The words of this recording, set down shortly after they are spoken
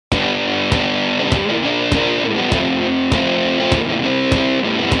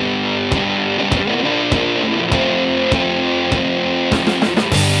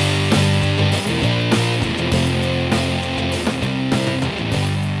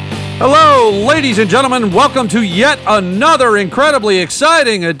Hello, ladies and gentlemen. Welcome to yet another incredibly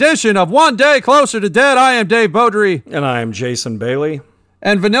exciting edition of One Day Closer to Dead. I am Dave Beaudry. And I am Jason Bailey.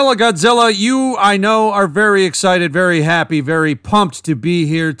 And Vanilla Godzilla, you, I know, are very excited, very happy, very pumped to be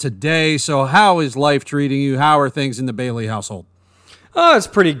here today. So how is life treating you? How are things in the Bailey household? Oh, it's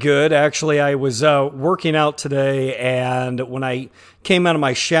pretty good. Actually, I was working out today, and when I came out of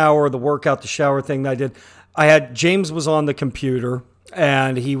my shower, the shower thing that I had James was on the computer,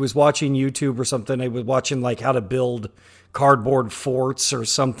 and he was watching YouTube or something. He was watching like how to build cardboard forts or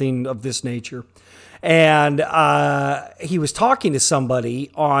something of this nature. And he was talking to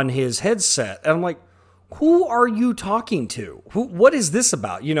somebody on his headset. And I'm like, who are you talking to? What is this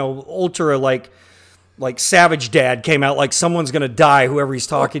about? You know, ultra like Savage Dad came out like someone's going to die, whoever he's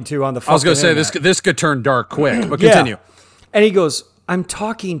talking to on the phone. I was going to say, this could turn dark quick, but continue. Yeah. And he goes, I'm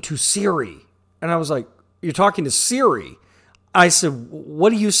talking to Siri. And I was like, you're talking to Siri? I said,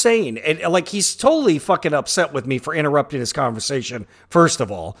 what are you saying? And like, he's totally fucking upset with me for interrupting his conversation, first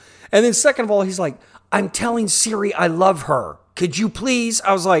of all. And then second of all, he's like, I'm telling Siri I love her. Could you please?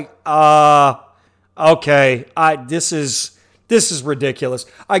 I was like, okay. This is ridiculous.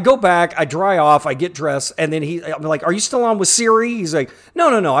 I go back, I dry off, I get dressed, and then I'm like, are you still on with Siri? He's like,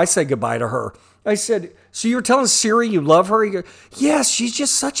 no. I said goodbye to her. I said, so you're telling Siri you love her? He goes, yes, she's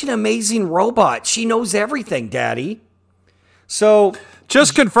just such an amazing robot. She knows everything, Daddy. So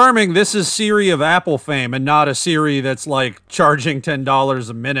just confirming, this is Siri of Apple fame and not a Siri that's like charging $10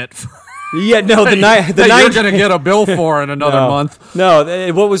 a minute. Yeah, no, you're going to get a bill for in another month.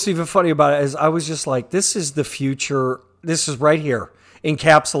 No, what was even funny about it is I was just like, this is the future. This is right here.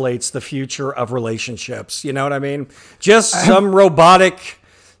 Encapsulates the future of relationships. You know what I mean? Just some robotic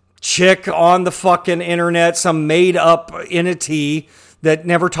chick on the fucking internet, some made up entity that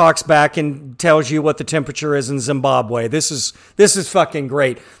never talks back and tells you what the temperature is in Zimbabwe. This is fucking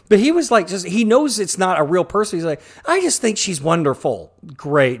great. But he was like, he knows it's not a real person. He's like, I just think she's wonderful.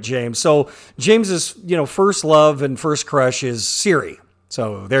 Great, James. So James's, first love and first crush is Siri.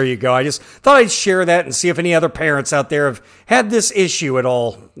 So there you go. I just thought I'd share that and see if any other parents out there have had this issue at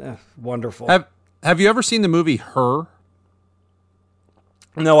all. Wonderful. Have you ever seen the movie Her?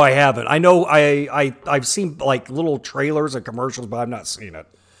 No, I haven't. I know I've seen like little trailers and commercials, but I've not seen it.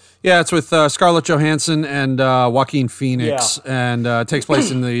 Yeah, it's with Scarlett Johansson and Joaquin Phoenix, and it takes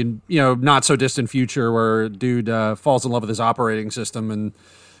place in the not so distant future where a dude falls in love with his operating system and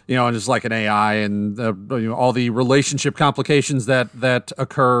it's like an AI and all the relationship complications that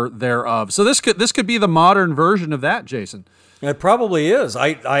occur thereof. So this could be the modern version of that, Jason. It probably is.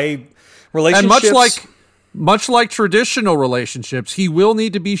 Relationships. And much like traditional relationships, he will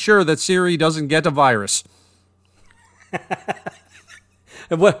need to be sure that Siri doesn't get a virus.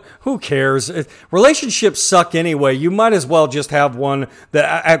 Who cares? Relationships suck anyway. You might as well just have one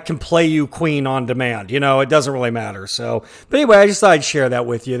that can play you queen on demand. It doesn't really matter. So, but anyway, I just thought I'd share that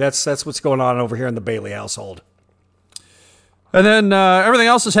with you. That's what's going on over here in the Bailey household. And then everything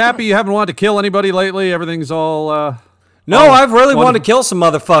else is happy. You haven't wanted to kill anybody lately. Everything's all... No, I've really wanted to kill some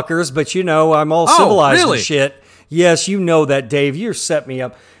motherfuckers, but I'm all civilized and shit. Yes, you know that, Dave. You set me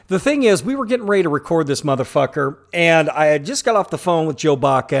up. The thing is, we were getting ready to record this motherfucker, and I had just got off the phone with Joe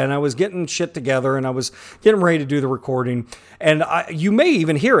Baca, and I was getting shit together, and I was getting ready to do the recording, and you may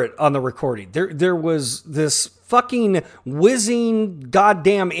even hear it on the recording. There was this fucking whizzing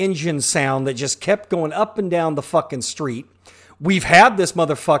goddamn engine sound that just kept going up and down the fucking street. We've had this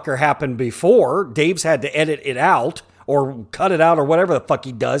motherfucker happen before. Dave's had to edit it out or cut it out or whatever the fuck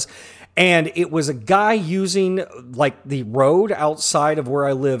he does. And it was a guy using like the road outside of where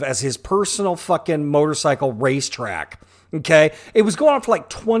I live as his personal fucking motorcycle racetrack. Okay. It was going on for like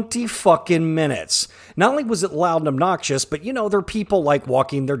 20 fucking minutes. Not only was it loud and obnoxious, but there are people like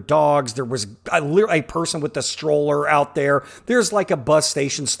walking their dogs. There was a person with a stroller out there. There's like a bus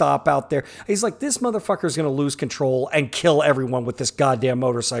station stop out there. He's like, this motherfucker is going to lose control and kill everyone with this goddamn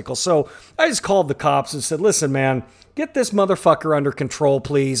motorcycle. So I just called the cops and said, listen, man, get this motherfucker under control,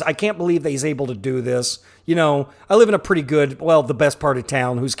 please. I can't believe that he's able to do this. I live in a pretty good, the best part of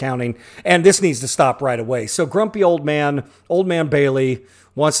town, who's counting, and this needs to stop right away. So grumpy old man Bailey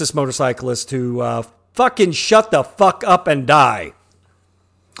wants this motorcyclist to fucking shut the fuck up and die.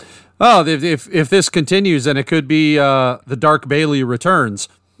 Oh, if this continues, then it could be the Dark Bailey returns.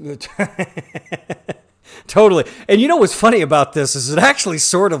 Totally. And what's funny about this is it actually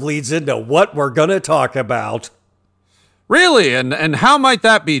sort of leads into what we're going to talk about. Really? And how might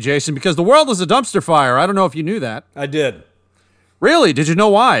that be, Jason? Because the world is a dumpster fire. I don't know if you knew that. I did. Really? Did you know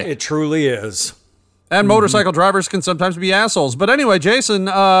why? It truly is. And motorcycle drivers can sometimes be assholes. But anyway, Jason,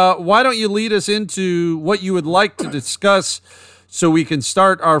 why don't you lead us into what you would like to discuss so we can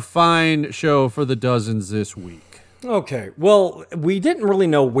start our fine show for the dozens this week. Okay. Well, we didn't really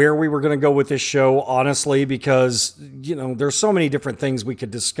know where we were going to go with this show, honestly, because, there's so many different things we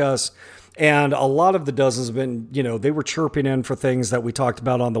could discuss. And a lot of the dozens have been, they were chirping in for things that we talked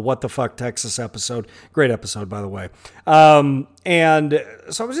about on the What the Fuck Texas episode. Great episode, by the way. And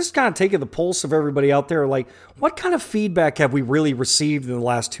so I was just kind of taking the pulse of everybody out there. Like, what kind of feedback have we really received in the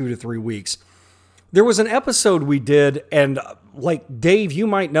last 2 to 3 weeks? There was an episode we did, and like Dave, you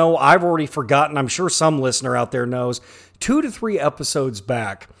might know, I've already forgotten. I'm sure some listener out there knows, 2 to 3 episodes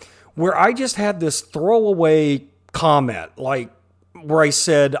back, where I just had this throwaway comment, like where I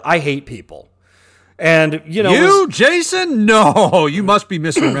said, I hate people. And, Jason? No, you must be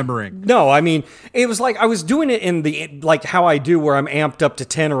misremembering. No, I mean, it was like I was doing it in like how I do, where I'm amped up to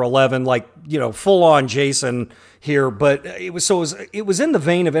 10 or 11, like, full on Jason here. But it was in the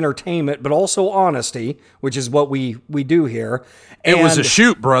vein of entertainment, but also honesty, which is what we do here. And it was a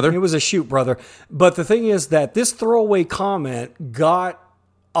shoot, brother. It was a shoot, brother. But the thing is that this throwaway comment got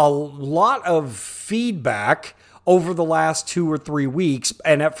a lot of feedback over the last 2 or 3 weeks.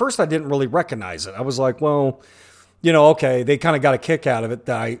 And at first I didn't really recognize it. I was like, well, okay, they kind of got a kick out of it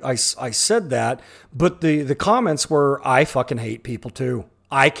that I said that. But the comments were, I fucking hate people too.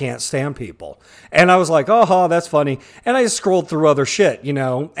 I can't stand people. And I was like, oh, that's funny. And I just scrolled through other shit,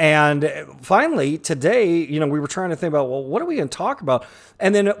 And finally today, we were trying to think about, well, what are we going to talk about?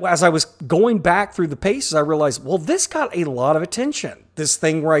 And then as I was going back through the paces, I realized, well, this got a lot of attention. This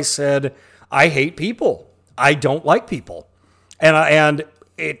thing where I said, I hate people. I don't like people. And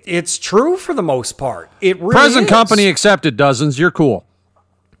it's true for the most part. It really Present is. company accepted, dozens. You're cool.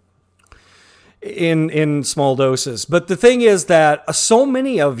 In small doses. But the thing is that so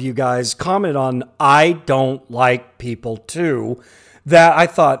many of you guys commented on, I don't like people too, that I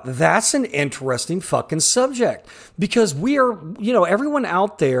thought that's an interesting fucking subject, because we are, everyone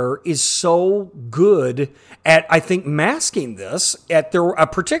out there is so good at, I think, masking this at their,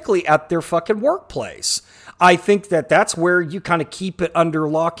 particularly at their fucking workplace. I think that's where you kind of keep it under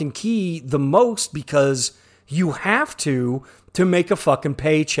lock and key the most, because you have to make a fucking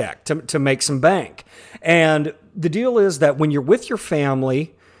paycheck, to make some bank. And the deal is that when you're with your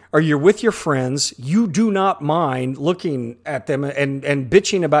family or you're with your friends, you do not mind looking at them and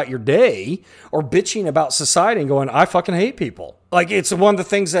bitching about your day or bitching about society and going, I fucking hate people. Like, it's one of the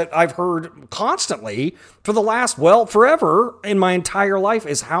things that I've heard constantly for the last, forever in my entire life,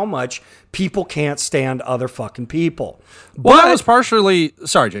 is how much people can't stand other fucking people. Well, that was partially,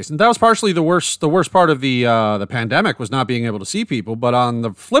 sorry, Jason, that was partially the worst part of the pandemic was not being able to see people. But on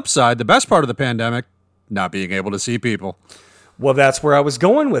the flip side, the best part of the pandemic, not being able to see people. Well, that's where I was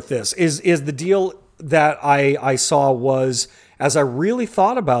going with this, is the deal that I saw was, as I really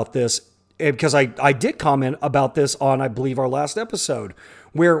thought about this, because I did comment about this on, I believe, our last episode,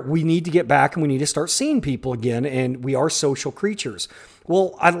 where we need to get back and we need to start seeing people again, and we are social creatures.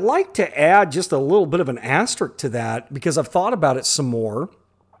 Well, I'd like to add just a little bit of an asterisk to that, because I've thought about it some more.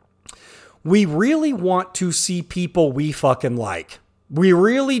 We really want to see people we fucking like. We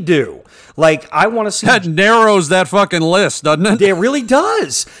really do. Like, I want to see... That narrows that fucking list, doesn't it? It really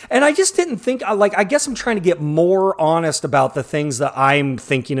does. And I just didn't think... I guess I'm trying to get more honest about the things that I'm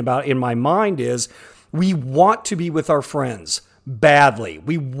thinking about in my mind is, we want to be with our friends badly.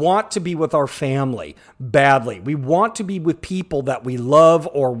 We want to be with our family badly. We want to be with people that we love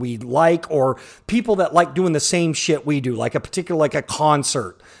or we like, or people that like doing the same shit we do, like a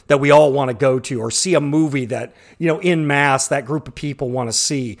concert that we all want to go to, or see a movie that, en masse, that group of people want to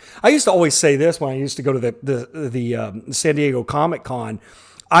see. I used to always say this when I used to go to the San Diego Comic Con.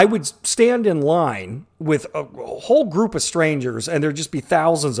 I would stand in line with a whole group of strangers, and there'd just be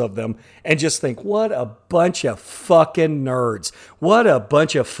thousands of them, and just think, what a bunch of fucking nerds. What a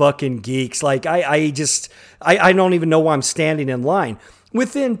bunch of fucking geeks. Like, I don't even know why I'm standing in line.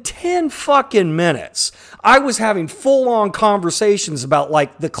 Within 10 fucking minutes, I was having full-on conversations about,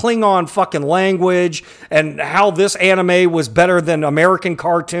 like, the Klingon fucking language and how this anime was better than American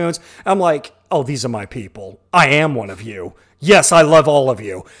cartoons. I'm like, oh, these are my people. I am one of you. Yes, I love all of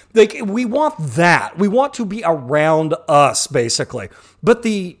you. Like, we want that. We want to be around us, basically. But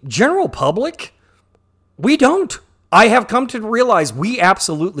the general public, we don't. I have come to realize we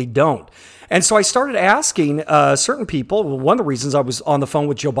absolutely don't. And so I started asking certain people, one of the reasons I was on the phone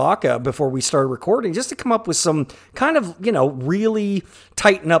with Joe Baca before we started recording, just to come up with some kind of, really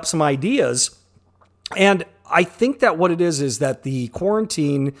tighten up some ideas. And I think that what it is that the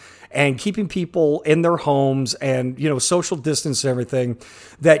quarantine and keeping people in their homes and, social distance and everything,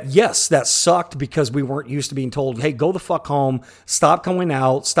 that yes, that sucked because we weren't used to being told, hey, go the fuck home, stop going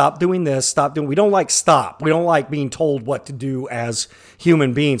out, stop doing this, we don't like stop. We don't like being told what to do as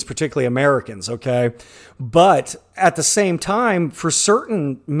human beings, particularly Americans, okay? But at the same time, for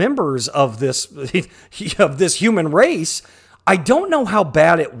certain members of this human race, I don't know how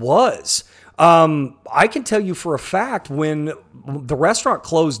bad it was. I can tell you for a fact when the restaurant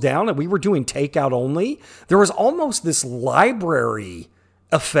closed down and we were doing takeout only, there was almost this library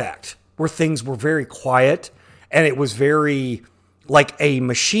effect where things were very quiet and it was very like a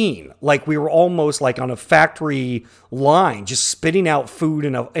machine. Like we were almost like on a factory line, just spitting out food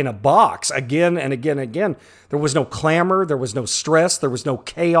in a box again and again and again. There was no clamor. There was no stress. There was no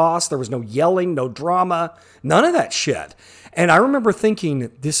chaos. There was no yelling, no drama, none of that shit. And I remember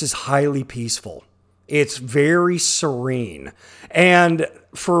thinking, this is highly peaceful. It's very serene. And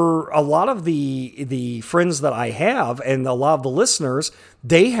for a lot of the friends that I have and a lot of the listeners,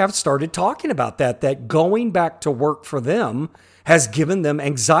 they have started talking about that going back to work for them has given them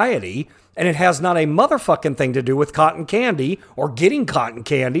anxiety. And it has not a motherfucking thing to do with cotton candy or getting cotton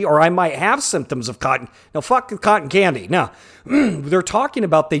candy, or I might have symptoms of cotton. No, fuck the cotton candy. No, they're talking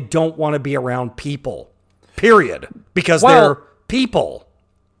about they don't want to be around people. Period. Because they're people.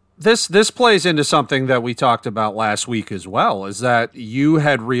 This plays into something that we talked about last week as well, is that you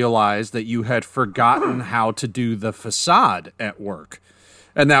had realized that you had forgotten how to do the facade at work.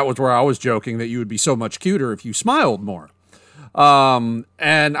 And that was where I was joking that you would be so much cuter if you smiled more. And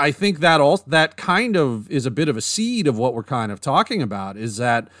I think that kind of is a bit of a seed of what we're kind of talking about, is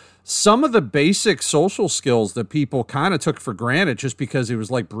that some of the basic social skills that people kind of took for granted just because it was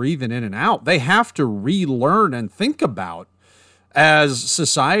like breathing in and out, they have to relearn and think about as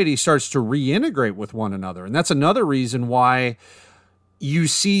society starts to reintegrate with one another. And that's another reason why you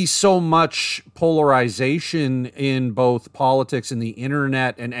see so much polarization in both politics and the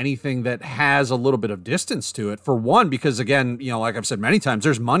internet and anything that has a little bit of distance to it. For one, because again, like I've said many times,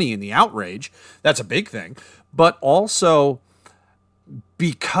 there's money in the outrage. That's a big thing. But also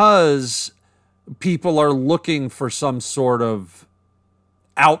because people are looking for some sort of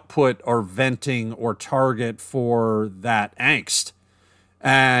output or venting or target for that angst.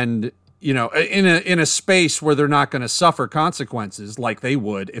 And, in a space where they're not going to suffer consequences like they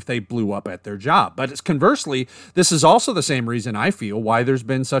would if they blew up at their job. But it's conversely, this is also the same reason I feel why there's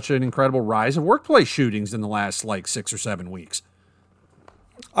been such an incredible rise of workplace shootings in the last 6 or 7 weeks.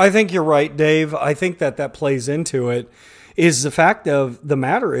 I think you're right, Dave. I think that plays into it. Is the fact of the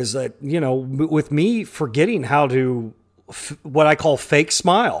matter is that, with me forgetting how to, what I call fake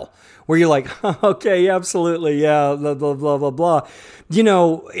smile, where you're like, okay, absolutely, yeah, blah, blah, blah, blah, blah.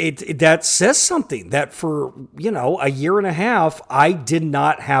 That says something that for, a year and a half, I did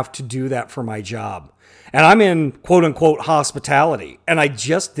not have to do that for my job. And I'm in quote unquote hospitality, and I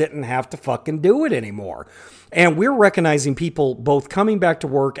just didn't have to fucking do it anymore. And we're recognizing people both coming back to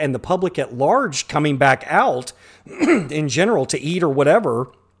work and the public at large coming back out in general to eat or whatever.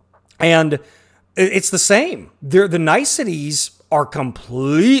 And it's the same. The niceties are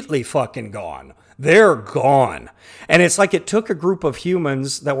completely fucking gone. They're gone. And it's like it took a group of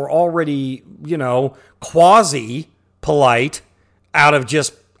humans that were already, quasi polite out of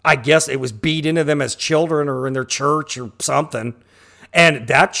just, I guess it was beat into them as children or in their church or something. And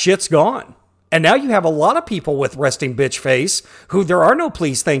that shit's gone. And now you have a lot of people with resting bitch face who there are no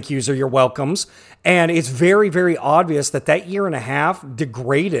please, thank yous, or your welcomes. And it's very, very obvious that year and a half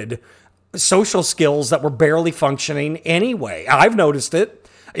degraded social skills that were barely functioning anyway. I've noticed it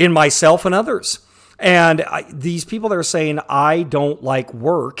in myself and others. And these people that are saying, I don't like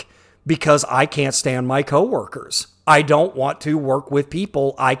work because I can't stand my coworkers. I don't want to work with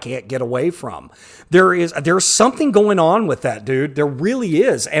people I can't get away from. There's something going on with that, dude. There really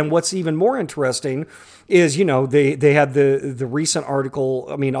is. And what's even more interesting is, they had the recent article.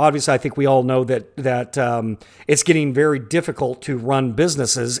 I mean, obviously, I think we all know that it's getting very difficult to run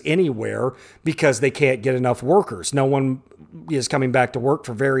businesses anywhere because they can't get enough workers. No one is coming back to work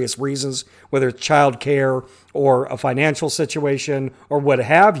for various reasons, whether it's childcare or a financial situation or what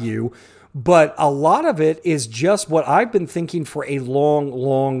have you. But a lot of it is just what I've been thinking for a long,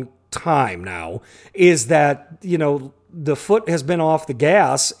 long time now, is that, the foot has been off the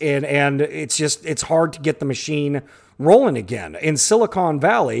gas and it's hard to get the machine rolling again. In Silicon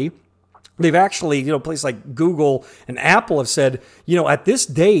Valley, they've actually, places like Google and Apple have said, at this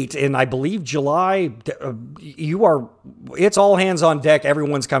date, in I believe July, it's all hands on deck.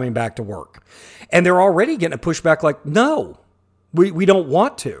 Everyone's coming back to work. And they're already getting a pushback like, no, we don't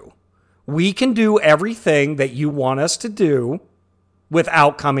want to. We can do everything that you want us to do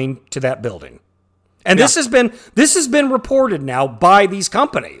without coming to that building. And this has been reported now by these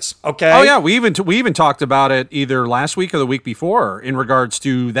companies. Okay. Oh yeah, we even talked about it either last week or the week before in regards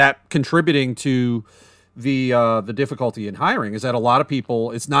to that contributing to the difficulty in hiring. Is that a lot of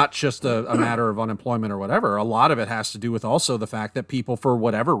people? It's not just a matter of unemployment or whatever. A lot of it has to do with also the fact that people, for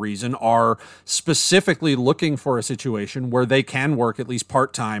whatever reason, are specifically looking for a situation where they can work at least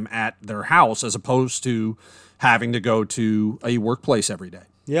part-time at their house, as opposed to having to go to a workplace every day.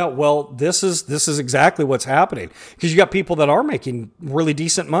 Yeah, well, this is exactly what's happening, because you got people that are making really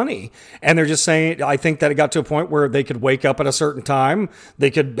decent money, and they're just saying, I think that it got to a point where they could wake up at a certain time,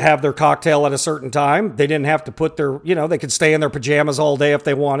 they could have their cocktail at a certain time, they didn't have to put their, they could stay in their pajamas all day if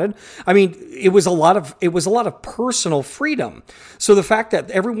they wanted. I mean, it was a lot of personal freedom. So the fact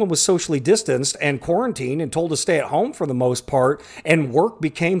that everyone was socially distanced and quarantined and told to stay at home for the most part, and work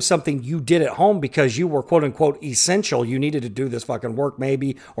became something you did at home because you were quote unquote essential, you needed to do this fucking work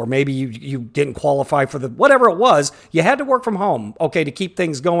maybe, or maybe you didn't qualify for whatever it was, you had to work from home, okay, to keep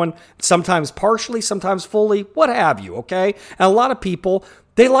things going, sometimes partially, sometimes fully, what have you, okay? And a lot of people,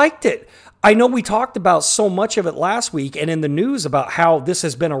 they liked it. I know we talked about so much of it last week and in the news about how this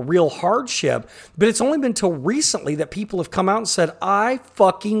has been a real hardship, but it's only been till recently that people have come out and said, I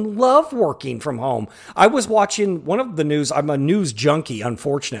fucking love working from home. I was watching one of the news. I'm a news junkie,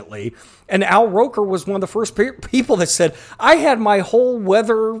 unfortunately. And Al Roker was one of the first people that said, I had my whole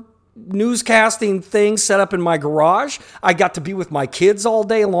weather newscasting thing set up in my garage. I got to be with my kids all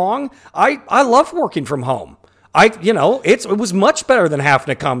day long. I love working from home. It was much better than having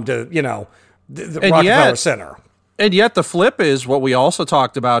to come to, the Rockefeller Center. And yet the flip is what we also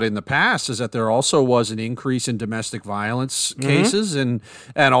talked about in the past, is that there also was an increase in domestic violence cases and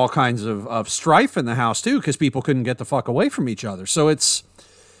all kinds of strife in the house too, because people couldn't get the fuck away from each other. So it's,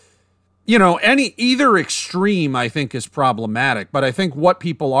 either extreme I think is problematic, but I think what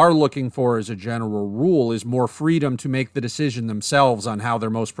people are looking for as a general rule is more freedom to make the decision themselves on how they're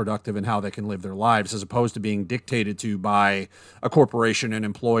most productive and how they can live their lives, as opposed to being dictated to by a corporation, an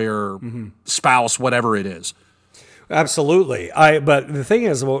employer, spouse, whatever it is. Absolutely. But the thing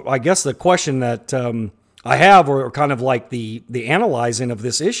is, I guess the question that I have, or kind of like the analyzing of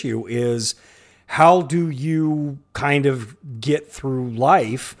this issue, is how do you kind of get through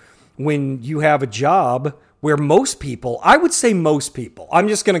life when you have a job where most people, I would say most people, I'm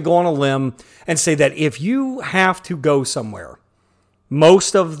just going to go on a limb and say that if you have to go somewhere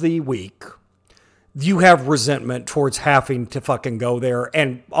most of the week, you have resentment towards having to fucking go there.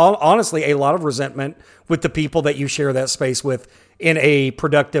 And honestly, a lot of resentment with the people that you share that space with in a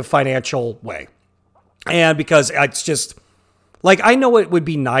productive financial way. And because it's just, like, I know it would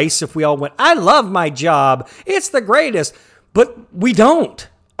be nice if we all went, I love my job, it's the greatest, but we don't.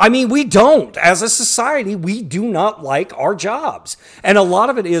 I mean, we don't. As a society, we do not like our jobs. And a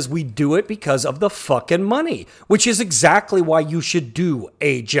lot of it is we do it because of the fucking money, which is exactly why you should do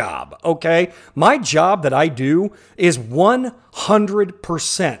a job, okay? My job that I do is 100%,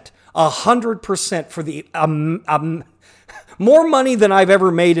 100% for the more money than I've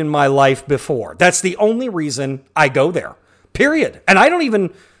ever made in my life before. That's the only reason I go there, period. And I don't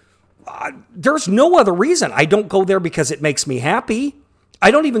even, there's no other reason. I don't go there because it makes me happy. I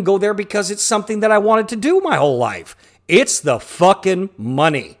don't even go there because it's something that I wanted to do my whole life. It's the fucking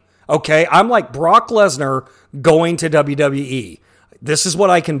money, okay? I'm like Brock Lesnar going to WWE. This is what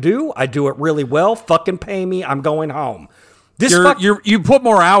I can do. I do it really well. Fucking pay me. I'm going home. You put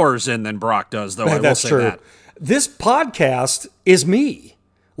more hours in than Brock does, though. That's true. That. This podcast is me.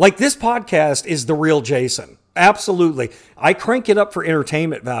 Like, this podcast is the real Jason. Absolutely. I crank it up for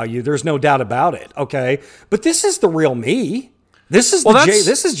entertainment value. There's no doubt about it, okay? But this is the real me. This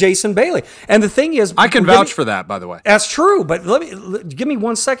is Jason Bailey. And the thing is, I can vouch for that, by the way. That's true. But give me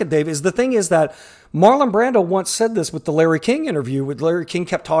 1 second, Dave. The thing is that Marlon Brando once said this with the Larry King interview. Larry King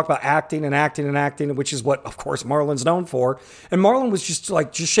kept talking about acting and acting and acting, which is what, of course, Marlon's known for. And Marlon was just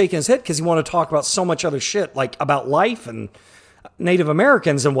shaking his head because he wanted to talk about so much other shit, like about life and Native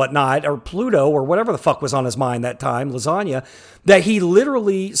Americans and whatnot, or Pluto, or whatever the fuck was on his mind that time, lasagna, that he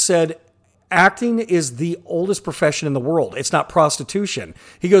literally said, acting is the oldest profession in the world. It's not prostitution.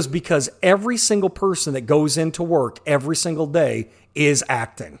 He goes, because every single person that goes into work every single day is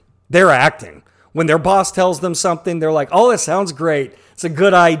acting. They're acting. When their boss tells them something, they're like, oh, that sounds great. It's a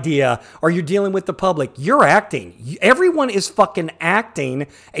good idea. Or you're dealing with the public. You're acting. Everyone is fucking acting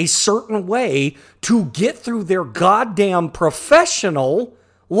a certain way to get through their goddamn professional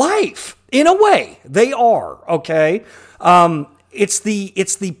life. In a way, they are, okay? It's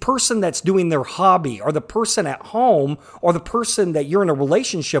the person that's doing their hobby, or the person at home, or the person that you're in a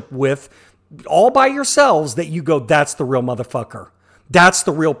relationship with all by yourselves that you go, that's the real motherfucker. That's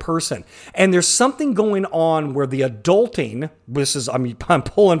the real person. And there's something going on where the adulting, I'm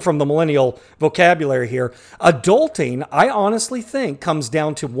pulling from the millennial vocabulary here. Adulting, I honestly think, comes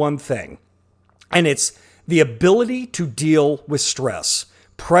down to one thing. And it's the ability to deal with stress,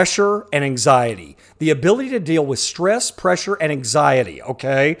 pressure, and anxiety. The ability to deal with stress, pressure, and anxiety,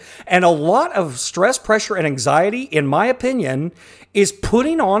 okay? And a lot of stress, pressure, and anxiety, in my opinion, is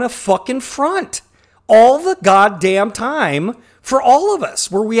putting on a fucking front all the goddamn time for all of us,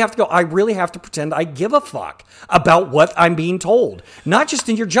 where we have to go, I really have to pretend I give a fuck about what I'm being told. Not just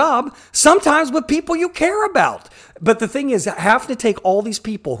in your job, sometimes with people you care about. But the thing is, having to take all these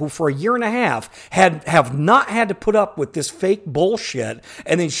people who for a year and a half have not had to put up with this fake bullshit,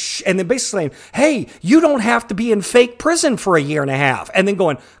 and then basically saying, hey, you don't have to be in fake prison for a year and a half. And then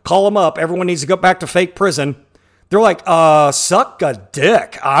going, call them up, everyone needs to go back to fake prison. They're like, suck a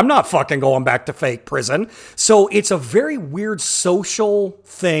dick. I'm not fucking going back to fake prison. So it's a very weird social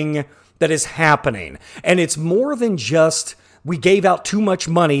thing that is happening. And it's more than just, we gave out too much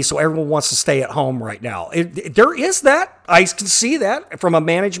money, so everyone wants to stay at home right now. There is that. I can see that from a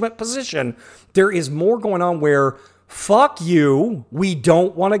management position. There is more going on where, fuck you, we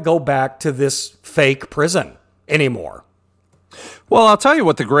don't want to go back to this fake prison anymore. Well, I'll tell you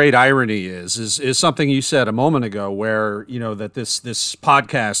what the great irony is something you said a moment ago, where, you know, that this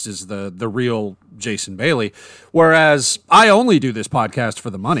podcast is the real Jason Bailey, whereas I only do this podcast for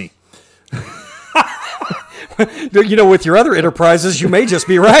the money. You know, with your other enterprises, you may just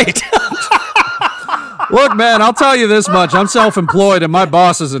be right. Look, man, I'll tell you this much. I'm self-employed and my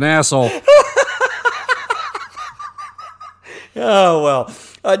boss is an asshole. Oh, well.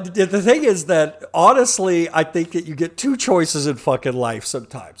 The thing is that, honestly, I think that you get two choices in fucking life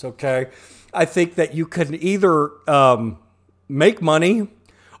sometimes, okay? I think that you can either make money,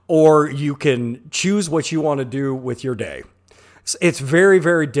 or you can choose what you want to do with your day. It's very,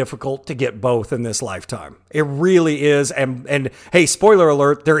 very difficult to get both in this lifetime. It really is. And hey, spoiler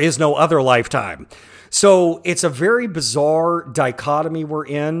alert, there is no other lifetime. So it's a very bizarre dichotomy we're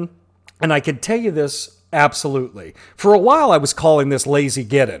in. And I can tell you this absolutely. For a while, I was calling this lazy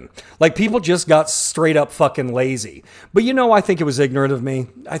getting. Like, people just got straight up fucking lazy. But you know, I think it was ignorant of me.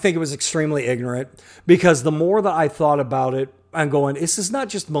 I think it was extremely ignorant, because the more that I thought about it, I'm going, this is not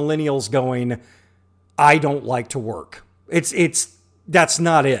just millennials going, I don't like to work. That's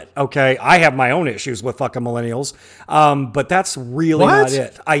not it, okay? I have my own issues with fucking millennials, but that's really not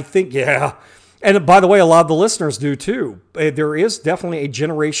it. I think, yeah. And by the way, a lot of the listeners do too. There is definitely a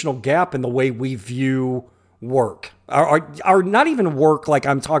generational gap in the way we view work. Or not even work like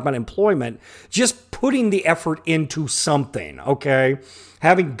I'm talking about employment, just putting the effort into something, okay?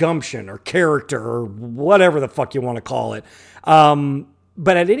 Having gumption or character or whatever the fuck you want to call it.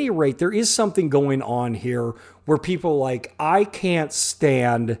 But at any rate, there is something going on here where people are like, I can't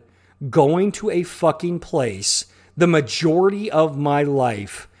stand going to a fucking place the majority of my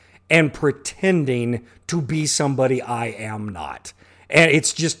life and pretending to be somebody I am not. And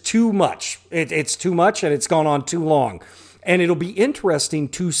it's just too much. It's too much, and it's gone on too long. And it'll be interesting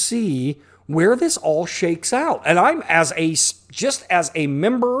to see where this all shakes out. And I'm just as a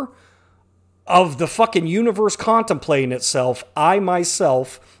member of the fucking universe contemplating itself, I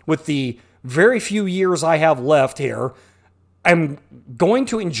myself, with the very few years I have left here, I'm going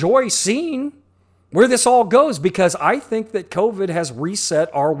to enjoy seeing where this all goes, because I think that COVID has reset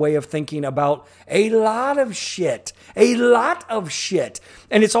our way of thinking about a lot of shit.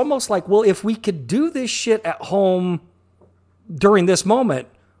 And it's almost like, well, if we could do this shit at home during this moment,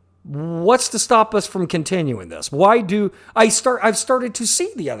 what's to stop us from continuing this? I've started to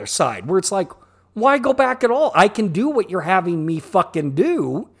see the other side where it's like, why go back at all? I can do what you're having me fucking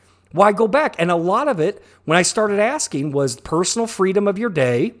do. Why go back? And a lot of it, when I started asking, was personal freedom of your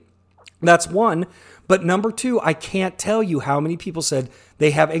day. That's one. But number two, I can't tell you how many people said they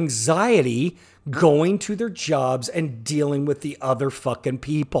have anxiety going to their jobs and dealing with the other fucking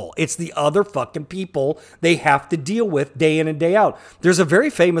people. It's the other fucking people they have to deal with day in and day out. There's a very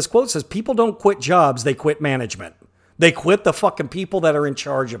famous quote that says, people don't quit jobs, they quit management. They quit the fucking people that are in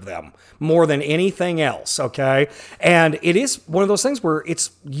charge of them more than anything else, okay? And it is one of those things where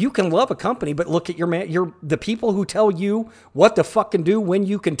you can love a company, but look at the people who tell you what to fucking do, when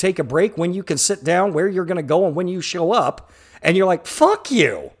you can take a break, when you can sit down, where you're going to go, and when you show up. And you're like, fuck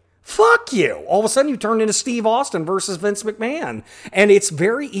you. Fuck you. All of a sudden you turn into Steve Austin versus Vince McMahon. And it's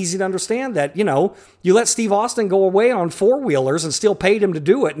very easy to understand that, you let Steve Austin go away on four-wheelers and still paid him to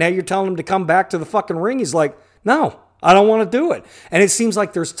do it. Now you're telling him to come back to the fucking ring. He's like, no, I don't want to do it. And it seems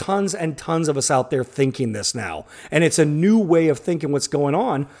like there's tons and tons of us out there thinking this now. And it's a new way of thinking what's going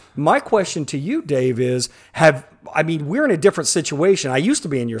on. My question to you, Dave, is we're in a different situation. I used to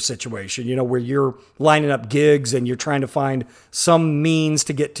be in your situation, where you're lining up gigs and you're trying to find some means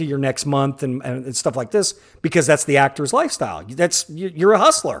to get to your next month and stuff like this, because that's the actor's lifestyle. You're a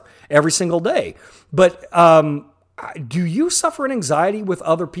hustler every single day. But, do you suffer an anxiety with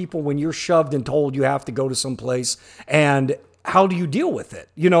other people when you're shoved and told you have to go to some place? And how do you deal with it?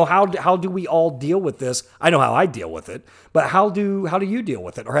 How do we all deal with this? I know how I deal with it, but how do you deal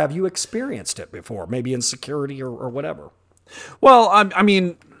with it? Or have you experienced it before? Maybe insecurity or whatever? Well, I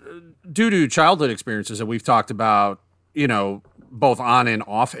mean, due to childhood experiences that we've talked about, both on and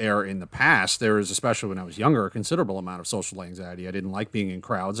off air in the past, there was, especially when I was younger, a considerable amount of social anxiety. I didn't like being in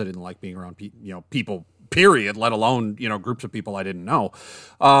crowds. I didn't like being around people, period, let alone, groups of people I didn't know,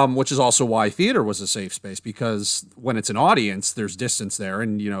 which is also why theater was a safe space, because when it's an audience, there's distance there,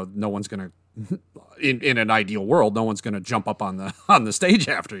 and, no one's going to, in an ideal world, no one's going to jump up on the stage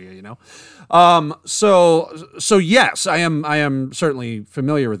after you, So yes, I am certainly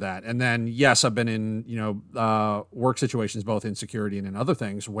familiar with that. And then, yes, I've been in, work situations, both in security and in other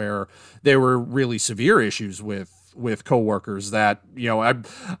things, where there were really severe issues with coworkers that,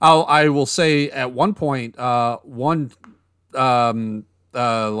 I will say at one point,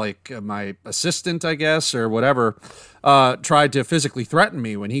 like my assistant, I guess, or whatever, tried to physically threaten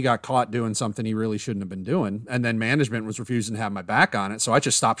me when he got caught doing something he really shouldn't have been doing. And then management was refusing to have my back on it. So I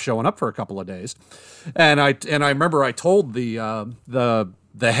just stopped showing up for a couple of days. And I remember I told the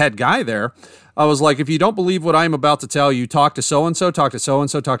head guy there, I was like, if you don't believe what I'm about to tell you, talk to so-and-so, talk to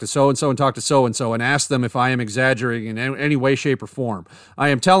so-and-so, talk to so-and-so, and talk to so-and-so, and ask them if I am exaggerating in any way, shape, or form. I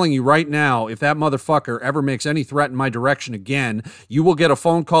am telling you right now, if that motherfucker ever makes any threat in my direction again, you will get a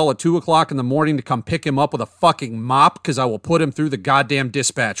phone call at 2 o'clock in the morning to come pick him up with a fucking mop, because I will put him through the goddamn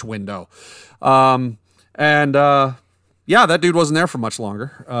dispatch window. Yeah, that dude wasn't there for much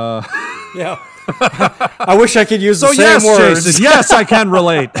longer. Yeah. I wish I could use the same words. Jason, yes, I can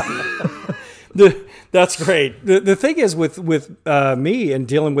relate. That's great. The thing is with me and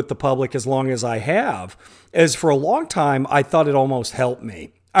dealing with the public as long as I have, is for a long time, I thought it almost helped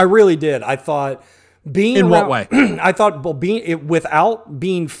me. I really did. I thought being in what way? I thought without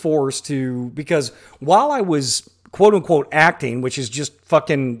being forced to, because while I was quote unquote acting, which is just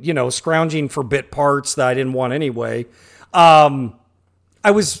fucking, scrounging for bit parts that I didn't want anyway.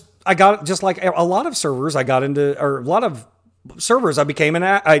 I got, just like a lot of servers, I got into, or a lot of servers, I became a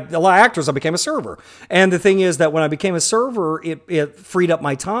lot of actors, I became a server. And the thing is that when I became a server, it freed up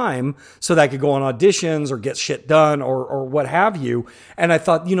my time so that I could go on auditions or get shit done or what have you. And I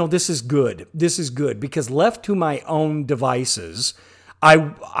thought, this is good. This is good, because left to my own devices,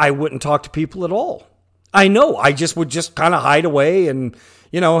 I wouldn't talk to people at all. I know, I would just kind of hide away and,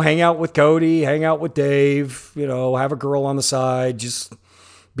 hang out with Cody, hang out with Dave, have a girl on the side, just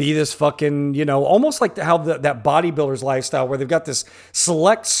be this fucking, almost like how that bodybuilder's lifestyle, where they've got this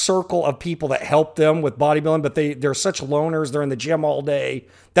select circle of people that help them with bodybuilding, but they're such loners. They're in the gym all day.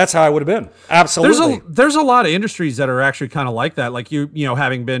 That's how I would have been. Absolutely. There's a lot of industries that are actually kind of like that. Like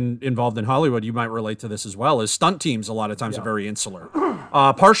having been involved in Hollywood, you might relate to this as well. Is stunt teams a lot of times are very insular,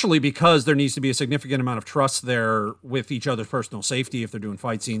 partially because there needs to be a significant amount of trust there with each other's personal safety if they're doing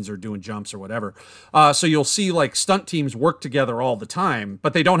fight scenes or doing jumps or whatever. So you'll see like stunt teams work together all the time,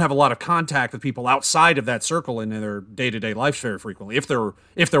 but they don't have a lot of contact with people outside of that circle in their day-to-day lives very frequently if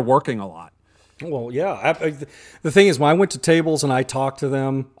they're working a lot. Well, yeah. The thing is, when I went to tables and I talked to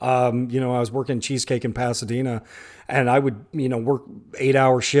them, I was working Cheesecake in Pasadena, and I would, work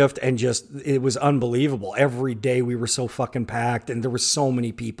 8-hour shift, and it was unbelievable. Every day we were so fucking packed, and there were so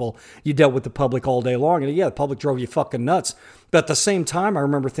many people. You dealt with the public all day long, and yeah, the public drove you fucking nuts. But at the same time, I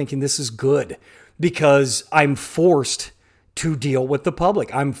remember thinking, this is good, because I'm forced to deal with the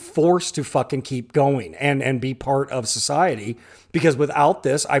public. I'm forced to fucking keep going and be part of society, because without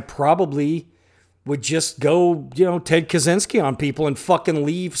this, I probably would just go, Ted Kaczynski on people and fucking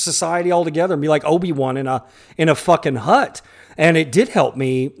leave society altogether and be like Obi-Wan in a fucking hut. And it did help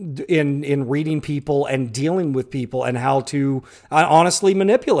me in reading people and dealing with people and how to honestly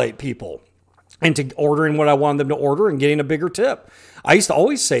manipulate people into ordering what I wanted them to order and getting a bigger tip. I used to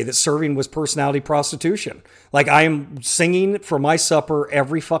always say that serving was personality prostitution. Like, I am singing for my supper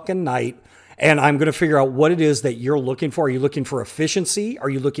every fucking night, and I'm going to figure out what it is that you're looking for. Are you looking for efficiency? Are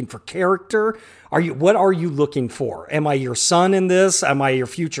you looking for character? What are you looking for? Am I your son in this? Am I your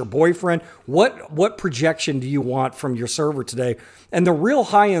future boyfriend? What projection do you want from your server today? And the real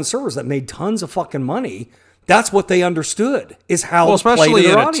high-end servers that made tons of fucking money, That's what they understood, is how well, especially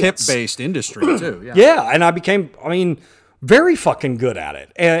in a tip-based industry too. Yeah. Yeah, and I became, very fucking good at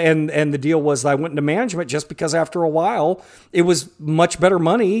it. And the deal was I went into management just because after a while it was much better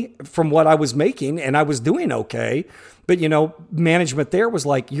money from what I was making and I was doing okay. But, management there was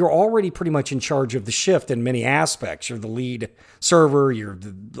like, you're already pretty much in charge of the shift in many aspects. You're the lead server,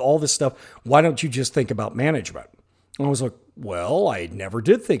 all this stuff. Why don't you just think about management? And I was like, well, I never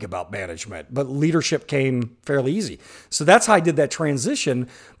did think about management, but leadership came fairly easy. So that's how I did that transition.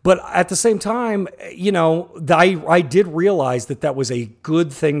 But at the same time, I did realize that was a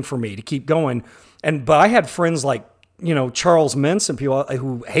good thing for me to keep going. But I had friends like, Charles Mintz and people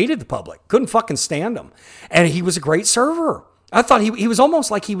who hated the public, couldn't fucking stand him. And he was a great server. I thought he was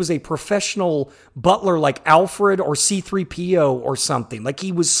almost like he was a professional butler, like Alfred or C-3PO or something. Like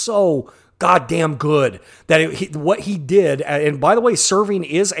he was so goddamn good that what he did. And by the way, serving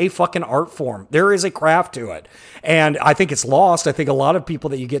is a fucking art form. There is a craft to it. And I think it's lost. I think a lot of people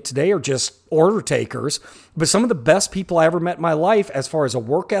that you get today are just order takers. But some of the best people I ever met in my life, as far as a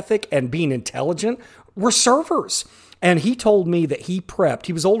work ethic and being intelligent, were servers. And he told me that he prepped.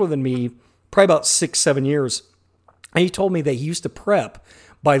 He was older than me, probably about 6-7 years. And he told me that he used to prep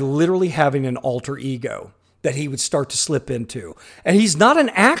by literally having an alter ego that he would start to slip into. And he's not an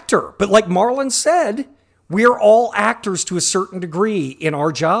actor, but like Marlon said, we're all actors to a certain degree in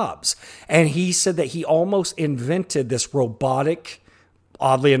our jobs. And he said that he almost invented this robotic,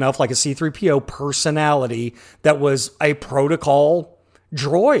 oddly enough, like a C-3PO personality that was a protocol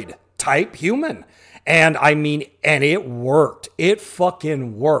droid type human. And and it worked. It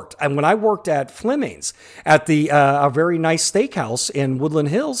fucking worked. And when I worked at Fleming's at a very nice steakhouse in Woodland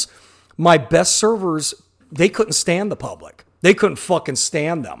Hills, my best servers, they couldn't stand the public. They couldn't fucking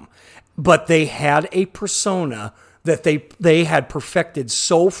stand them. But they had a persona that they had perfected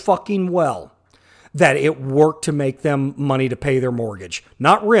so fucking well that it worked to make them money to pay their mortgage.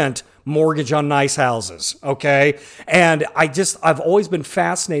 Not rent, mortgage on nice houses, okay? And I've always been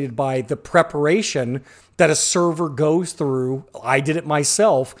fascinated by the preparation that a server goes through. I did it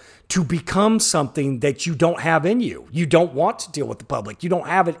myself to become something that you don't have in you. You don't want to deal with the public. You don't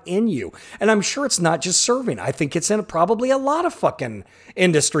have it in you. And I'm sure it's not just serving. I think it's in probably a lot of fucking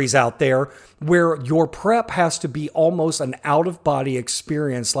industries out there where your prep has to be almost an out-of-body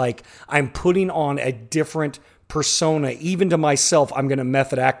experience. Like I'm putting on a different persona. Even to myself, I'm going to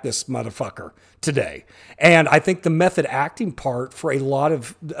method act this motherfucker today. And I think the method acting part for a lot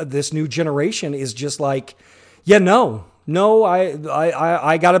of this new generation is just like, no,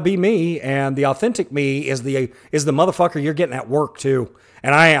 I gotta be me, and the authentic me is the motherfucker you're getting at work too.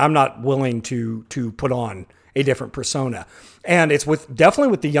 And I'm not willing to put on a different persona. And it's definitely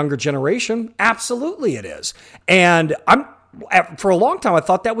with the younger generation. Absolutely it is. And for a long time I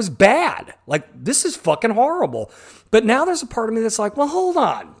thought that was bad. Like this is fucking horrible. But now there's a part of me that's like, well, hold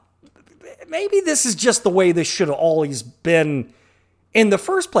on. Maybe this is just the way this should have always been in the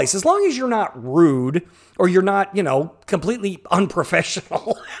first place. As long as you're not rude or you're not, completely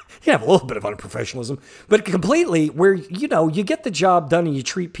unprofessional. You have a little bit of unprofessionalism, but completely where, you get the job done and you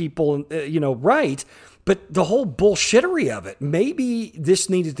treat people, right. But the whole bullshittery of it, maybe this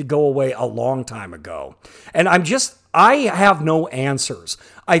needed to go away a long time ago. And I have no answers.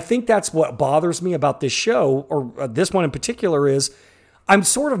 I think that's what bothers me about this show, or this one in particular, is I'm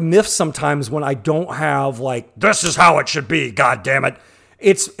sort of miffed sometimes when I don't have like, this is how it should be, God damn it.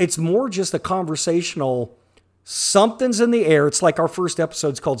 It's more just a conversational, something's in the air. It's like our first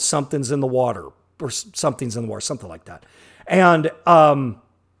episode's called Something's in the Water, or Something's in the Water, something like that. And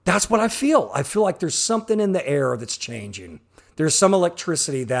that's what I feel. I feel like there's something in the air that's changing. There's some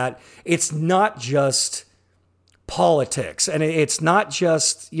electricity that it's not just politics, and it's not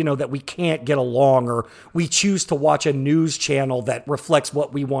just, that we can't get along or we choose to watch a news channel that reflects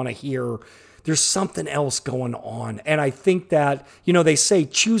what we want to hear. There's something else going on. And I think that, they say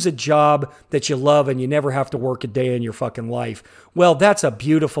choose a job that you love and you never have to work a day in your fucking life. Well, that's a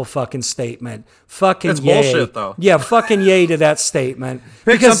beautiful fucking statement. Fucking that's yay. Bullshit, though. Yeah, fucking yay to that statement.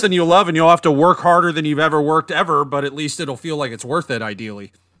 Pick something you love and you'll have to work harder than you've ever worked ever, but at least it'll feel like it's worth it,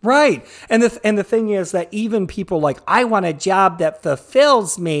 ideally. Right. And the thing is that even people like, I want a job that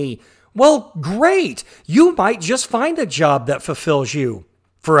fulfills me. Well, great. You might just find a job that fulfills you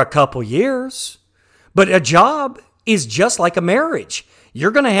for a couple years. But a job is just like a marriage.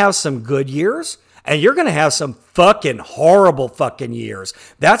 You're going to have some good years and you're going to have some fucking horrible fucking years.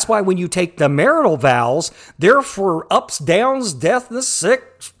 That's why when you take the marital vows, they're for ups, downs, death, the sick,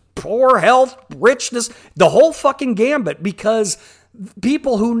 poor health, richness, the whole fucking gambit, because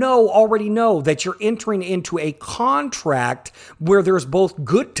People who know already know that you're entering into a contract where there's both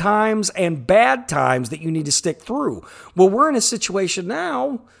good times and bad times that you need to stick through. Well, we're in a situation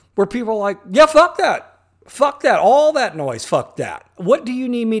now where people are like, yeah, fuck that. Fuck that. All that noise. Fuck that. What do you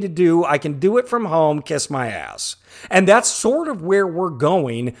need me to do? I can do it from home. Kiss my ass. And that's sort of where we're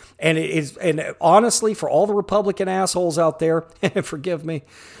going. And it is, and honestly, for all the Republican assholes out there, forgive me,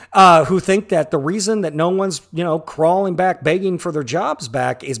 who think that the reason that no one's, crawling back, begging for their jobs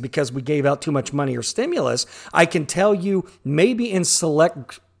back is because we gave out too much money or stimulus, I can tell you maybe in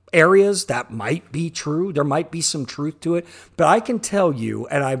select areas that might be true. There might be some truth to it. But I can tell you,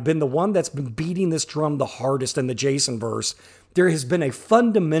 and I've been the one that's been beating this drum the hardest in the Jasonverse, there has been a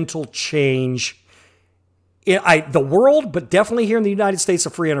fundamental change in the world, but definitely here in the United States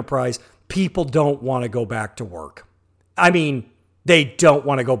of free enterprise. People don't want to go back to work. I mean, they don't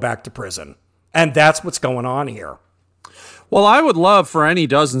want to go back to prison. And that's what's going on here. Well, I would love for any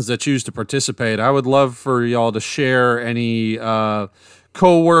dozens that choose to participate, I would love for y'all to share any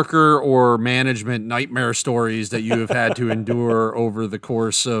coworker or management nightmare stories that you have had to endure over the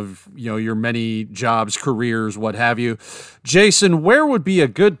course of, your many jobs, careers, what have you. Jason, where would be a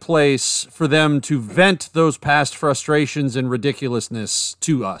good place for them to vent those past frustrations and ridiculousness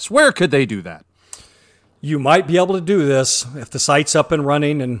to us? Where could they do that? You might be able to do this if the site's up and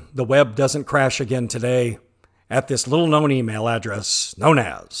running and the web doesn't crash again today at this little known email address known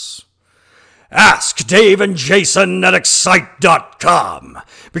as AskDaveAndJason@Excite.com.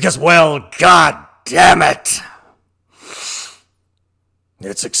 Because, well, god damn it,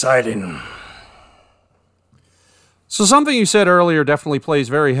 it's exciting. So something you said earlier definitely plays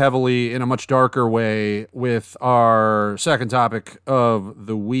very heavily in a much darker way with our second topic of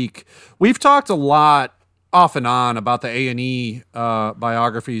the week. We've talked a lot off and on about the A&E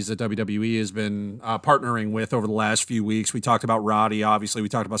biographies that WWE has been partnering with over the last few weeks. We talked about Roddy, obviously. We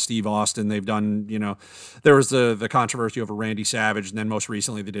talked about Steve Austin. They've done, there was the controversy over Randy Savage, and then most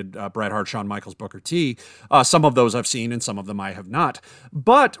recently they did Bret Hart, Shawn Michaels, Booker T. Some of those I've seen, and some of them I have not.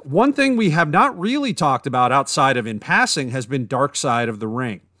 But one thing we have not really talked about outside of in passing has been Dark Side of the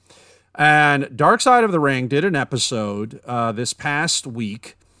Ring. And Dark Side of the Ring did an episode this past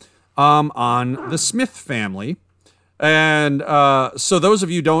week on the Smith family. And so those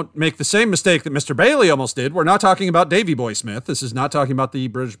of you don't make the same mistake that Mr. Bailey almost did. We're not talking about Davey Boy Smith. This is not talking about the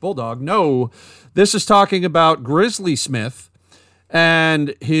British Bulldog. No, this is talking about Grizzly Smith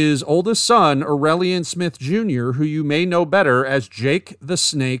and his oldest son, Aurelian Smith Jr., who you may know better as Jake the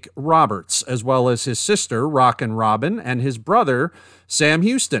Snake Roberts, as well as his sister, Rockin' Robin, and his brother, Sam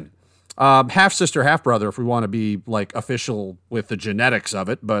Houston. Half sister, half brother, if we want to be like official with the genetics of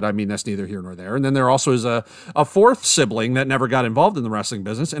it, but I mean, that's neither here nor there. And then there also is a fourth sibling that never got involved in the wrestling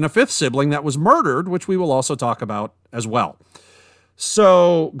business, and a fifth sibling that was murdered, which we will also talk about as well.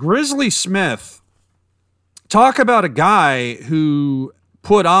 So Grizzly Smith, talk about a guy who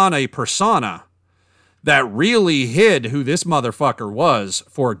put on a persona that really hid who this motherfucker was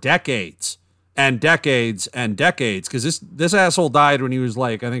for decades. And decades and decades, because this asshole died when he was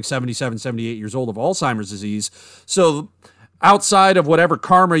like, I think 77, 78 years old of Alzheimer's disease. So outside of whatever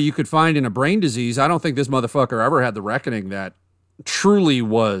karma you could find in a brain disease, I don't think this motherfucker ever had the reckoning that truly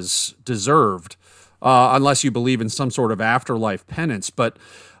was deserved, unless you believe in some sort of afterlife penance. But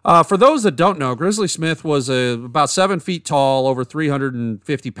for those that don't know, Grizzly Smith was about 7 feet tall, over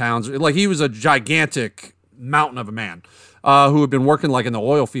 350 pounds. Like, he was a gigantic mountain of a man. Who had been working like in the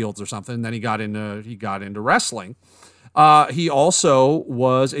oil fields or something. And then he got into wrestling. He also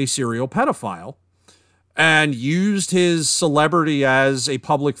was a serial pedophile and used his celebrity as a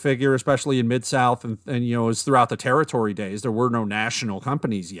public figure, especially in Mid-South and it was throughout the territory days. There were no national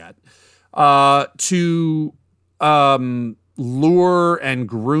companies yet, to lure and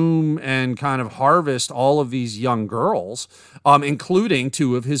groom and kind of harvest all of these young girls, including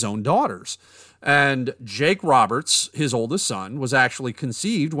two of his own daughters. And Jake Roberts, his oldest son, was actually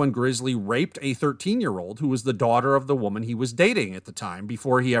conceived when Grizzly raped a 13-year-old who was the daughter of the woman he was dating at the time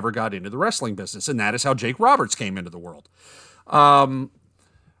before he ever got into the wrestling business. And that is how Jake Roberts came into the world.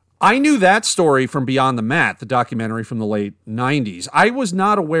 I knew that story from Beyond the Mat, the documentary from the late 90s. I was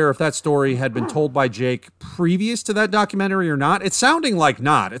not aware if that story had been told by Jake previous to that documentary or not. It's sounding like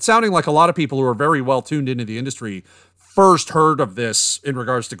not. It's sounding like a lot of people who are very well tuned into the industry first heard of this in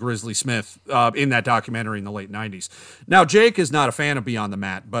regards to Grizzly Smith in that documentary in the late 90s. Now, Jake is not a fan of Beyond the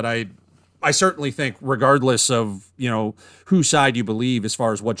Mat, but I certainly think regardless of, whose side you believe as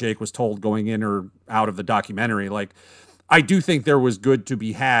far as what Jake was told going in or out of the documentary, like, I do think there was good to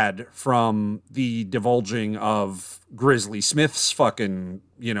be had from the divulging of Grizzly Smith's fucking,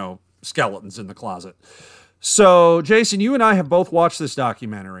 skeletons in the closet. So, Jason, you and I have both watched this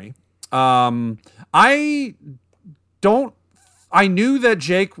documentary. I knew that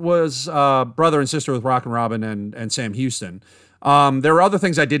Jake was brother and sister with Rockin' Robin and Sam Houston. There were other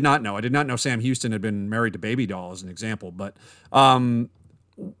things I did not know. I did not know Sam Houston had been married to Baby Doll, as an example. But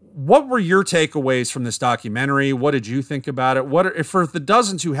what were your takeaways from this documentary? What did you think about it? For the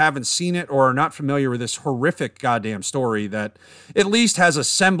dozens who haven't seen it or are not familiar with this horrific goddamn story that at least has a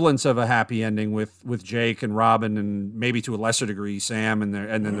semblance of a happy ending with Jake and Robin and maybe to a lesser degree Sam and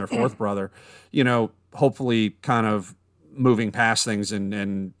then their fourth brother, hopefully kind of moving past things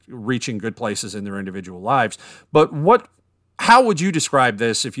and reaching good places in their individual lives. But how would you describe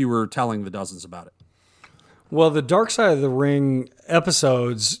this if you were telling the dozens about it? Well, the Dark Side of the Ring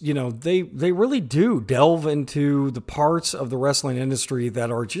episodes, they really do delve into the parts of the wrestling industry that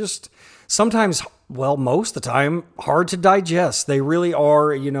are just sometimes, well, most of the time, hard to digest. They really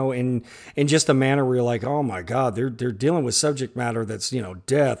are, in just a manner where you're like, oh my God, they're dealing with subject matter that's,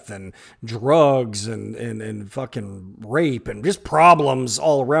 death and drugs and fucking rape and just problems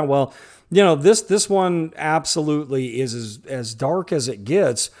all around. Well, this one absolutely is as dark as it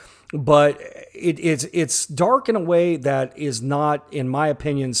gets. But it's dark in a way that is not, in my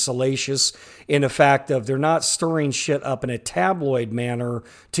opinion, salacious in the fact of they're not stirring shit up in a tabloid manner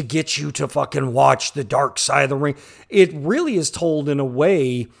to get you to fucking watch the Dark Side of the Ring. It really is told in a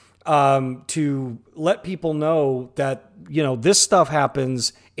way to let people know that, this stuff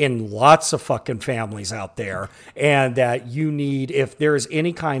happens in lots of fucking families out there, and that you need, if there's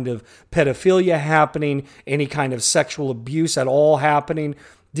any kind of pedophilia happening, any kind of sexual abuse at all happening,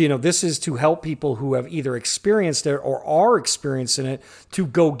 this is to help people who have either experienced it or are experiencing it to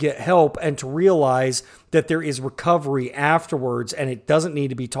go get help and to realize that there is recovery afterwards and it doesn't need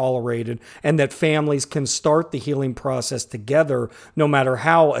to be tolerated, and that families can start the healing process together no matter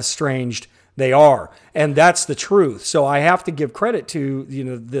how estranged they are. And that's the truth. So I have to give credit to,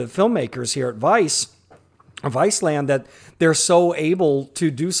 the filmmakers here at Viceland, that they're so able to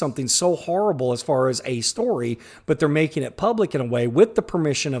do something so horrible as far as a story, but they're making it public in a way with the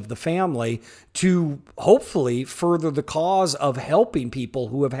permission of the family to hopefully further the cause of helping people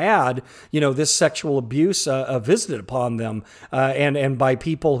who have had, this sexual abuse visited upon them, and by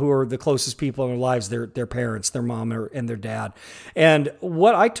people who are the closest people in their lives, their parents, their mom and their dad. And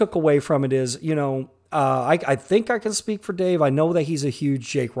what I took away from it is, I think I can speak for Dave. I know that he's a huge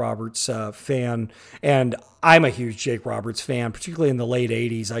Jake Roberts fan, and I'm a huge Jake Roberts fan, particularly in the late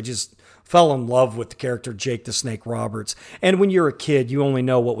 80s. I just fell in love with the character Jake the Snake Roberts. And when you're a kid, you only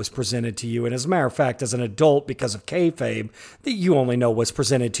know what was presented to you. And as a matter of fact, as an adult, because of kayfabe, that you only know what's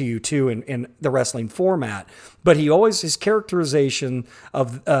presented to you too in the wrestling format. But his characterization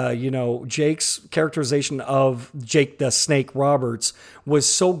of, Jake's characterization of Jake the Snake Roberts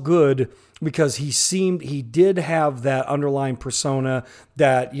was so good, because he did have that underlying persona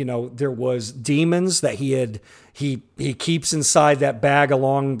that, there was demons that he keeps inside that bag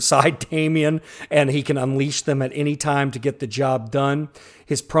alongside Damien, and he can unleash them at any time to get the job done.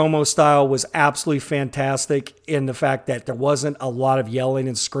 His promo style was absolutely fantastic in the fact that there wasn't a lot of yelling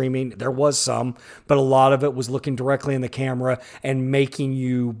and screaming. There was some, but a lot of it was looking directly in the camera and making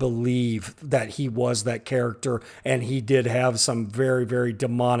you believe that he was that character, and he did have some very, very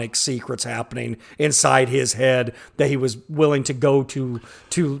demonic secrets happening inside his head that he was willing to go to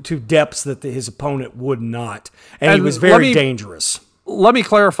depths that his opponent would not. And he was very dangerous. Let me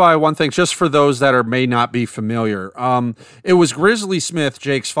clarify one thing, just for those that may not be familiar. It was Grizzly Smith,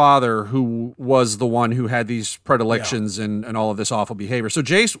 Jake's father, who was the one who had these predilections and all of this awful behavior. So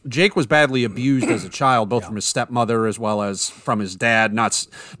Jake was badly abused as a child, both from his stepmother as well as from his dad.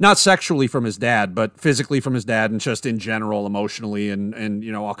 Not sexually from his dad, but physically from his dad, and just in general, emotionally,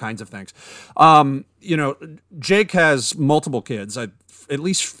 and all kinds of things. Jake has multiple kids. At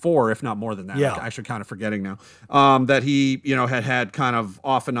least 4, if not more than that. Yeah. I'm actually kind of forgetting now. That he, had kind of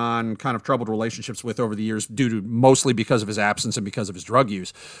off and on kind of troubled relationships with over the years, mostly because of his absence and because of his drug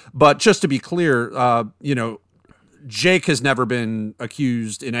use. But just to be clear, Jake has never been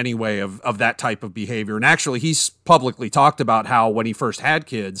accused in any way of that type of behavior. And actually, he's publicly talked about how when he first had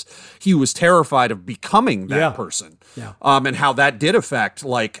kids, he was terrified of becoming that person. Yeah. And how that did affect,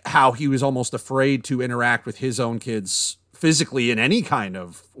 how he was almost afraid to interact with his own kids physically in any kind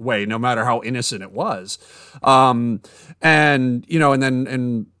of way, no matter how innocent it was. And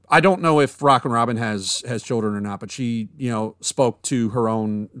I don't know if Rockin' Robin has children or not, but she, spoke to her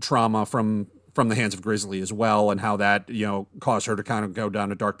own trauma from the hands of Grizzly as well, and how that, caused her to kind of go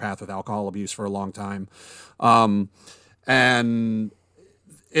down a dark path with alcohol abuse for a long time. And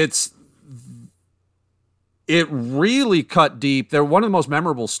it it really cut deep. One of the most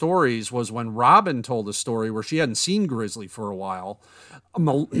memorable stories was when Robin told a story where she hadn't seen Grizzly for a while. I'm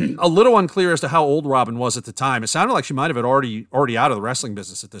a little unclear as to how old Robin was at the time. It sounded like she might have been already out of the wrestling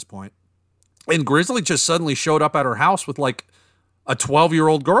business at this point. And Grizzly just suddenly showed up at her house with like a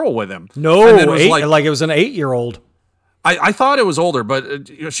 12-year-old girl with him. No, and it was like it was an 8-year-old. I thought it was older, but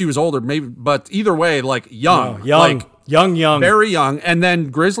she was older, maybe. But either way, like young, young, very young. And then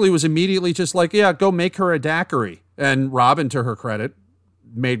Grizzly was immediately just like, yeah, go make her a daiquiri. And Robin, to her credit,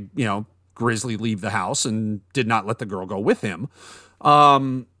 made Grizzly leave the house and did not let the girl go with him.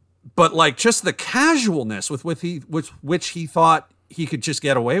 But like just the casualness with which he thought he could just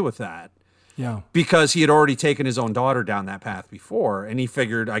get away with that. Yeah. Because he had already taken his own daughter down that path before, and he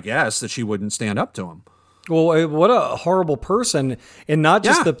figured, I guess, that she wouldn't stand up to him. Well, what a horrible person, and not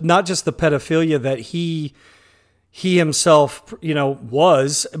just the pedophilia that he himself,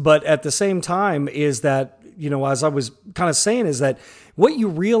 was, but at the same time is that, as I was kind of saying, is that what you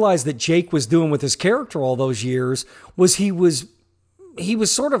realize that Jake was doing with his character all those years was he was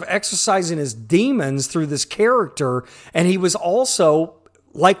sort of exercising his demons through this character, and he was also,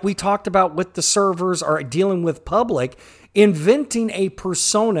 like we talked about with the servers or dealing with public, inventing a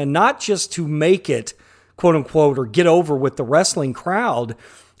persona, not just to make it, quote unquote, or get over with the wrestling crowd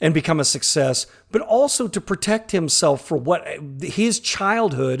and become a success, but also to protect himself for what his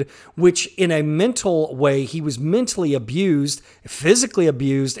childhood, which in a mental way, he was mentally abused, physically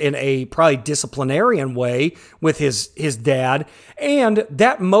abused in a probably disciplinarian way with his dad. And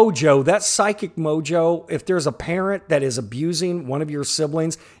that mojo, that psychic mojo, if there's a parent that is abusing one of your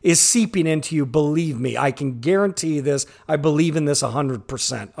siblings, is seeping into you. Believe me, I can guarantee this. I believe in this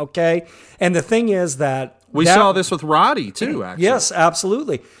 100%. Okay. And the thing is that we saw this with Roddy too, actually. Yes,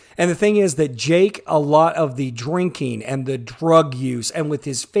 absolutely. And the thing is that Jake, a lot of the drinking and the drug use, and with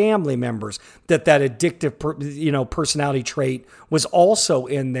his family members, that addictive, personality trait was also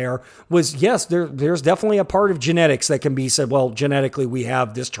in there. Was yes, there's definitely a part of genetics that can be said. Well, genetically, we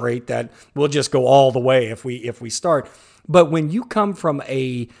have this trait that will just go all the way if we start. But when you come from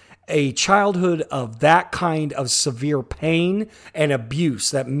a childhood of that kind of severe pain and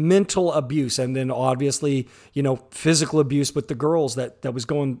abuse, that mental abuse, and then obviously, physical abuse with the girls that was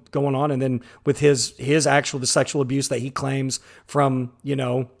going on, and then with his the sexual abuse that he claims from,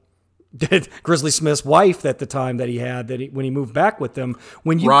 Grizzly Smith's wife at the time that he had, when he moved back with them.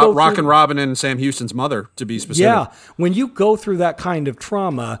 When you Rockin' Robin and Sam Houston's mother, to be specific. Yeah, when you go through that kind of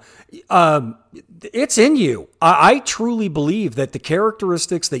trauma, it's in you. I truly believe that the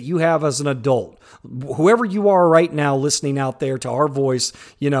characteristics that you have as an adult, whoever you are right now listening out there to our voice,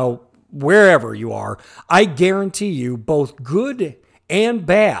 wherever you are, I guarantee you, both good and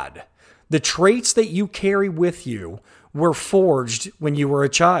bad, the traits that you carry with you were forged when you were a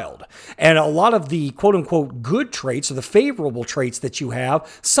child. And a lot of the quote unquote good traits, or the favorable traits that you have,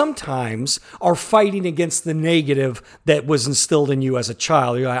 sometimes are fighting against the negative that was instilled in you as a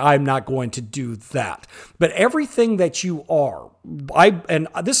child. You're like, I'm not going to do that. But everything that you are, and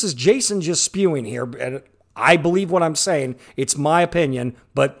this is Jason just spewing here, and I believe what I'm saying. It's my opinion,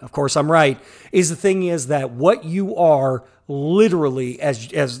 but of course I'm right. The thing is that what you are, literally,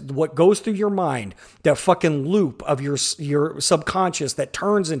 as what goes through your mind, that fucking loop of your subconscious that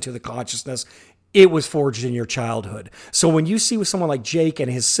turns into the consciousness, it was forged in your childhood. So when you see with someone like Jake and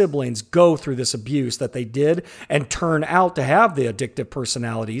his siblings go through this abuse that they did and turn out to have the addictive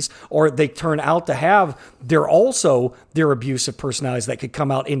personalities, or they turn out to have their abusive personalities that could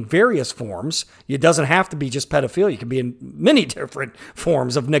come out in various forms. It doesn't have to be just pedophilia. It can be in many different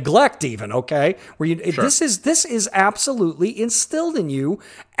forms of neglect even, okay? Sure. This is absolutely instilled in you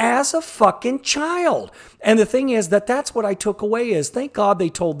as a fucking child. And the thing is that's what I took away is, thank God they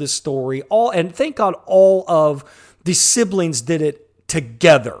told this story and thank God all of the siblings did it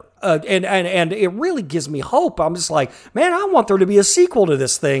together. And it really gives me hope. I'm just like, man, I want there to be a sequel to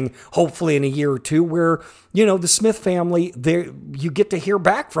this thing, hopefully in a year or two, where, the Smith family, you get to hear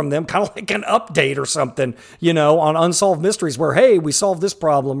back from them, kind of like an update or something, on Unsolved Mysteries, where, hey, we solved this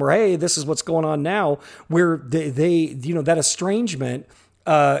problem, or hey, this is what's going on now, where they that estrangement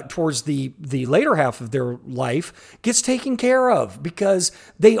towards the later half of their life gets taken care of, because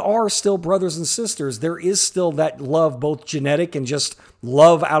they are still brothers and sisters. There is still that love, both genetic and just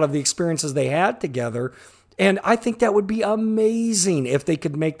love out of the experiences they had together. And I think that would be amazing if they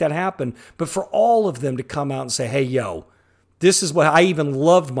could make that happen. But for all of them to come out and say, hey, yo, this is what I even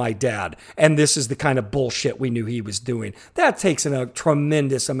loved my dad, and this is the kind of bullshit we knew he was doing. That takes a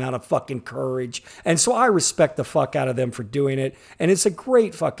tremendous amount of fucking courage. And so I respect the fuck out of them for doing it. And it's a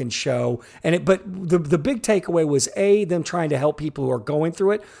great fucking show. But the big takeaway was A, them trying to help people who are going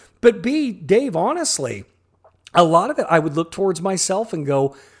through it. But B, Dave, honestly, a lot of it, I would look towards myself and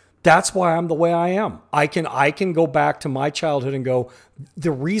go, that's why I'm the way I am. I can go back to my childhood and go,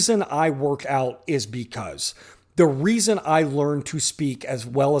 the reason I work out is because. The reason I learn to speak as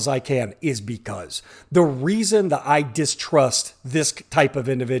well as I can is because. The reason that I distrust this type of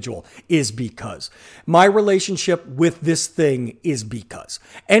individual is because. My relationship with this thing is because.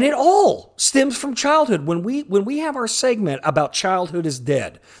 And it all stems from childhood. When we have our segment about childhood is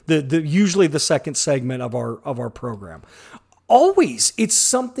dead, usually the second segment of our program, always it's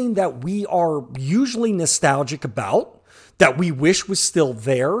something that we are usually nostalgic about, that we wish was still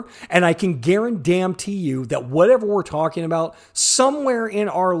there. And I can guarantee you that whatever we're talking about, somewhere in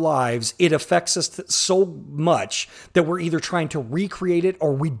our lives, it affects us so much that we're either trying to recreate it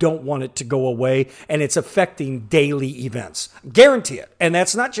or we don't want it to go away. And it's affecting daily events. Guarantee it. And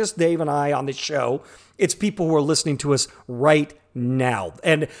that's not just Dave and I on the show. It's people who are listening to us right now.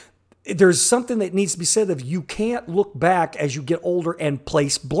 And there's something that needs to be said of you can't look back as you get older and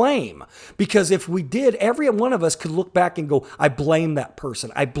place blame. Because if we did, every one of us could look back and go, I blame that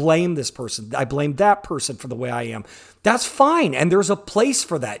person. I blame this person. I blame that person for the way I am. That's fine. And there's a place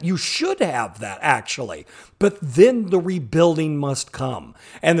for that. You should have that, actually. But then the rebuilding must come.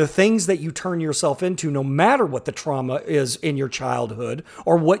 And the things that you turn yourself into, no matter what the trauma is in your childhood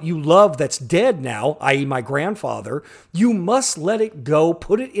or what you love that's dead now, i.e. my grandfather, you must let it go,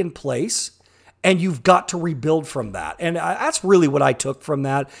 put it in place, and you've got to rebuild from that. And that's really what I took from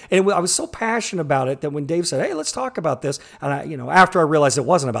that. And I was so passionate about it that when Dave said, hey, let's talk about this. And after I realized it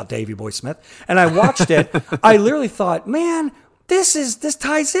wasn't about Davey Boy Smith and I watched it, I literally thought, man, this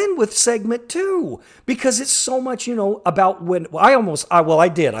ties in with segment 2 because it's so much, about when I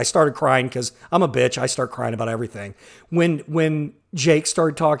did. I started crying because I'm a bitch. I start crying about everything. When Jake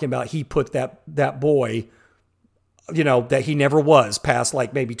started talking about, he put that boy, that he never was past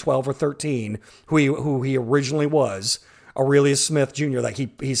like maybe 12 or 13, who he originally was, Aurelius Smith Jr., that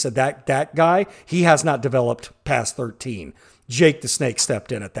he said that guy, he has not developed past 13. Jake the Snake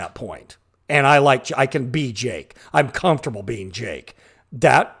stepped in at that point. And I can be Jake. I'm comfortable being Jake.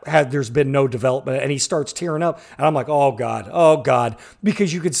 There's been no development. And he starts tearing up. And I'm like, oh God.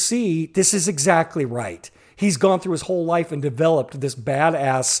 Because you could see this is exactly right. He's gone through his whole life and developed this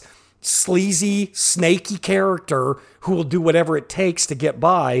badass, sleazy, snaky character who will do whatever it takes to get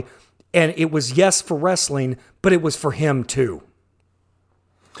by. And it was, yes, for wrestling, but it was for him too.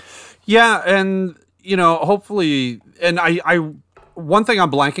 Yeah. And, hopefully, and I one thing I'm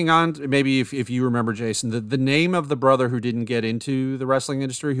blanking on, maybe if you remember, Jason, the name of the brother who didn't get into the wrestling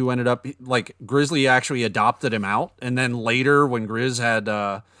industry, who ended up, like, Grizzly actually adopted him out. And then later when Grizz had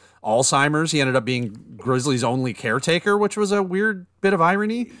Alzheimer's, he ended up being Grizzly's only caretaker, which was a weird bit of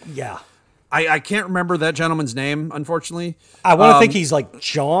irony. Yeah. I can't remember that gentleman's name, unfortunately. I want to think he's like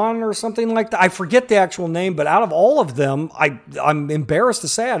John or something like that. I forget the actual name, but out of all of them, I'm embarrassed to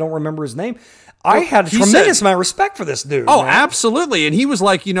say I don't remember his name. I had a tremendous amount of respect for this dude. Oh, man. Absolutely. And he was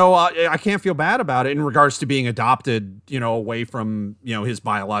like, I can't feel bad about it in regards to being adopted, away from, his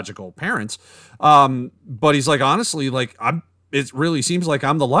biological parents. But he's like, honestly, like it really seems like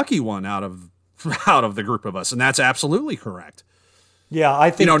I'm the lucky one out of the group of us. And that's absolutely correct. Yeah, I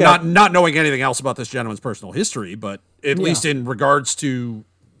think not knowing anything else about this gentleman's personal history, but at least in regards to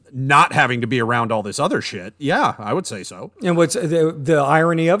not having to be around all this other shit. Yeah, I would say so. And what's the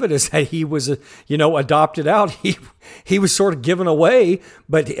irony of it is that he was, adopted out. He was sort of given away,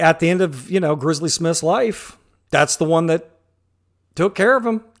 but at the end of, Grizzly Smith's life, that's the one that took care of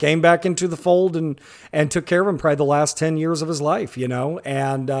him, came back into the fold and took care of him probably the last 10 years of his life,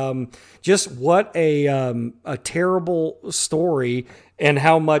 and just what a terrible story, and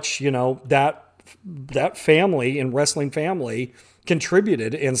how much, that family and wrestling family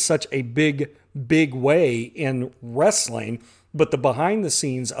contributed in such a big way in wrestling, but the behind the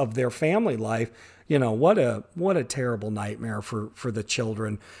scenes of their family life, what a terrible nightmare for the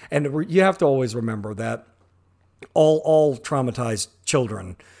children. And you have to always remember that all traumatized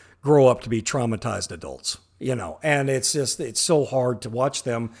children grow up to be traumatized adults, and it's so hard to watch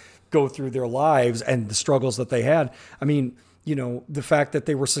them go through their lives and the struggles that they had. I mean, the fact that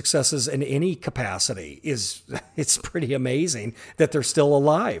they were successes in any capacity it's pretty amazing that they're still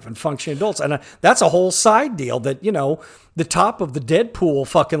alive and functioning adults. And that's a whole side deal that, the top of the Deadpool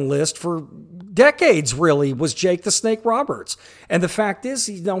fucking list for decades really was Jake the Snake Roberts. And the fact is,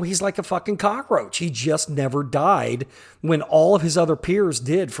 he's like a fucking cockroach. He just never died when all of his other peers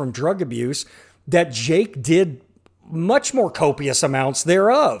did from drug abuse, that Jake did much more copious amounts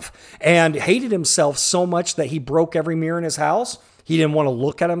thereof, and hated himself so much that he broke every mirror in his house. He didn't want to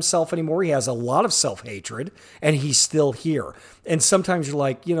look at himself anymore. He has a lot of self-hatred, and he's still here. And sometimes you're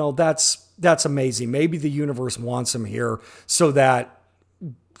like, that's amazing. Maybe the universe wants him here so that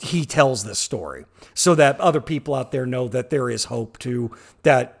he tells this story, so that other people out there know that there is hope too,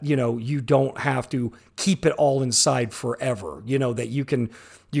 that, you don't have to keep it all inside forever, that you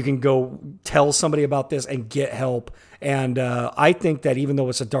can go tell somebody about this and get help. And I think that even though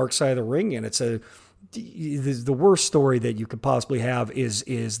it's a dark side of the ring and it's the worst story that you could possibly have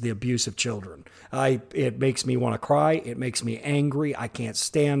is the abuse of children. It makes me want to cry. It makes me angry. I can't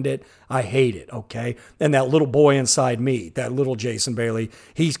stand it. I hate it. Okay. And that little boy inside me, that little Jason Bailey,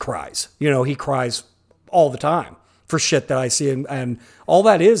 he cries, he cries all the time for shit that I see. And all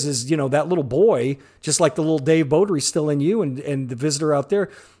that is, that little boy, just like the little Dave Beaudry still in you and the visitor out there,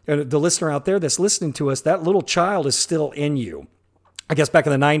 the listener out there that's listening to us, that little child is still in you. I guess back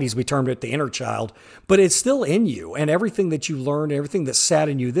in the 90s, we termed it the inner child, but it's still in you. And everything that you learned, everything that sat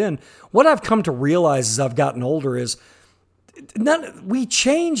in you then, what I've come to realize as I've gotten older is we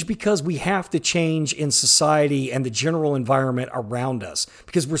change because we have to change in society and the general environment around us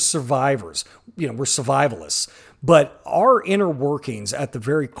because we're survivors, we're survivalists. But our inner workings at the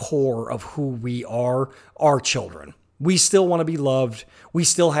very core of who we are children. We still want to be loved. We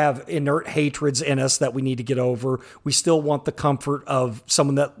still have inert hatreds in us that we need to get over. We still want the comfort of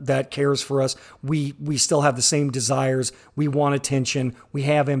someone that cares for us. We still have the same desires. We want attention. We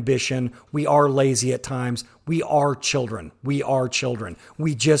have ambition. We are lazy at times. We are children. We are children.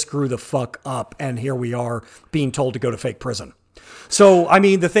 We just grew the fuck up, and here we are being told to go to fake prison. So, I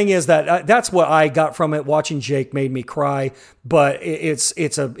mean, the thing is that that's what I got from it. Watching Jake made me cry, but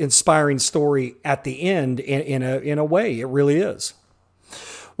it's an inspiring story at the end in a way. It really is.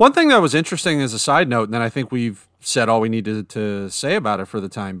 One thing that was interesting as a side note, and then I think we've said all we needed to say about it for the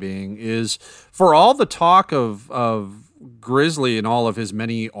time being, is for all the talk of Grizzly and all of his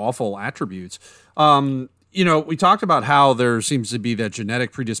many awful attributes, we talked about how there seems to be that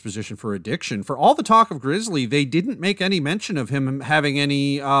genetic predisposition for addiction. For all the talk of Grizzly, they didn't make any mention of him having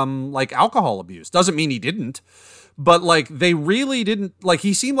any alcohol abuse. Doesn't mean he didn't, but they really didn't.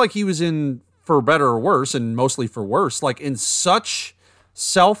 He seemed like he was in, for better or worse, and mostly for worse, in such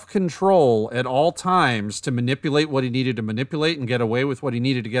self-control at all times to manipulate what he needed to manipulate and get away with what he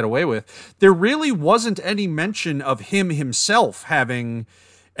needed to get away with. There really wasn't any mention of him himself having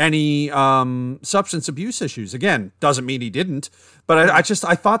any substance abuse issues. Again, doesn't mean he didn't, but I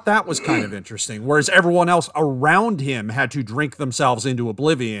thought that was kind of interesting. Whereas everyone else around him had to drink themselves into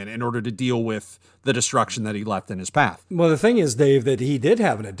oblivion in order to deal with the destruction that he left in his path. Well, the thing is, Dave, that he did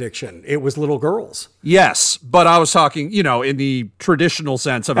have an addiction. It was little girls. Yes, but I was talking, in the traditional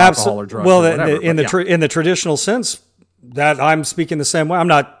sense of alcohol or drugs. Well, in the traditional sense, that I'm speaking the same way. I'm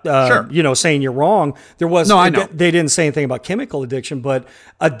not, sure. Saying you're wrong. There was, no, I know. They didn't say anything about chemical addiction, but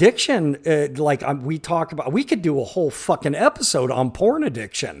addiction, we could do a whole fucking episode on porn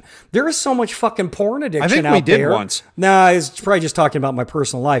addiction. There is so much fucking porn addiction out there. I think we did once. Nah, it's probably just talking about my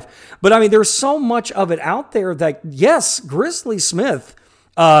personal life. But I mean, there's so much of it out there that, yes, Grizzly Smith,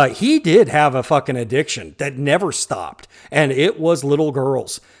 he did have a fucking addiction that never stopped, and it was little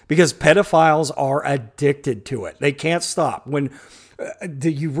girls, because pedophiles are addicted to it. They can't stop. When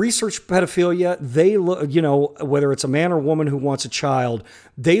you research pedophilia, they look, whether it's a man or woman who wants a child,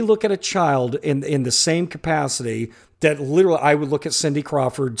 they look at a child in the same capacity that literally I would look at Cindy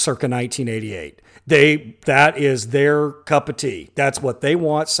Crawford circa 1988. That is their cup of tea. That's what they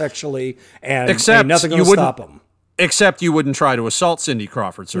want sexually, and ain't nothing going to stop them. Except you wouldn't try to assault Cindy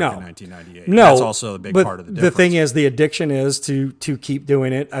Crawford circa 1998. No, that's also a big part of the difference. The thing is, the addiction is to keep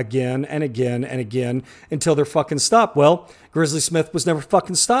doing it again and again and again until they're fucking stopped. Well, Grizzly Smith was never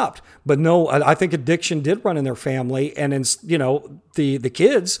fucking stopped. But no, I think addiction did run in their family, and in, the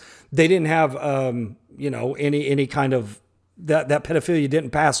kids, they didn't have any kind of that pedophilia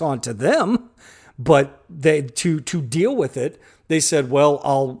didn't pass on to them, but they to deal with it. They said, well,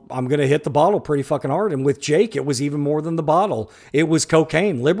 I'm going to hit the bottle pretty fucking hard. And with Jake, it was even more than the bottle. It was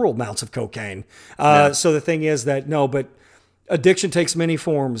cocaine, liberal amounts of cocaine. So the thing is that, but addiction takes many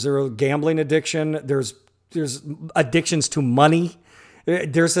forms. There's gambling addiction. There's addictions to money.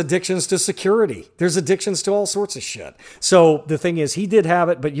 There's addictions to security. There's addictions to all sorts of shit. So the thing is, he did have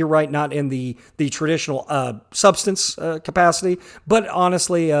it, but you're right, not in the traditional substance capacity. But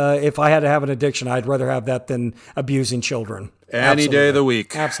honestly, if I had to have an addiction, I'd rather have that than abusing children. Any day of the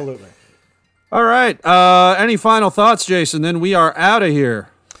week. Absolutely. All right. Any final thoughts, Jason? Then we are out of here.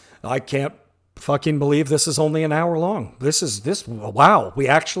 I can't fucking believe this is only an hour long. Wow. We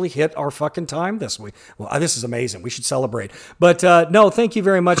actually hit our fucking time this week. Well, this is amazing. We should celebrate. But no, thank you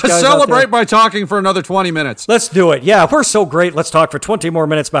very much, guys. Celebrate by talking for another 20 minutes. Let's do it. Yeah, we're so great. Let's talk for 20 more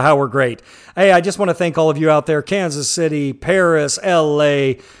minutes about how we're great. Hey, I just want to thank all of you out there, Kansas City, Paris,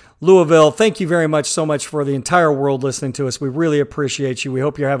 LA, Louisville, thank you very much so much for the entire world listening to us. We really appreciate you. We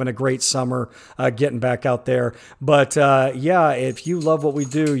hope you're having a great summer getting back out there. But if you love what we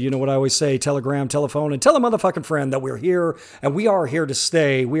do, you know what I always say, telegram, telephone, and tell a motherfucking friend that we're here and we are here to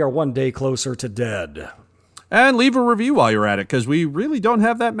stay. We are one day closer to dead. And leave a review while you're at it, because we really don't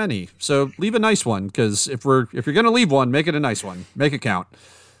have that many. So leave a nice one, because if you're going to leave one, make it a nice one. Make it count.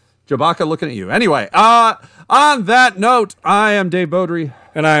 Jabaka looking at you. Anyway, on that note, I am Dave Beaudry.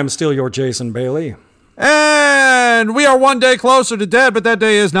 And I am still your Jason Bailey. And we are one day closer to dead, but that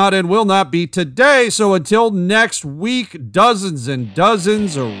day is not and will not be today. So until next week, dozens and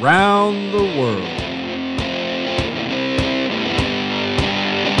dozens around the world.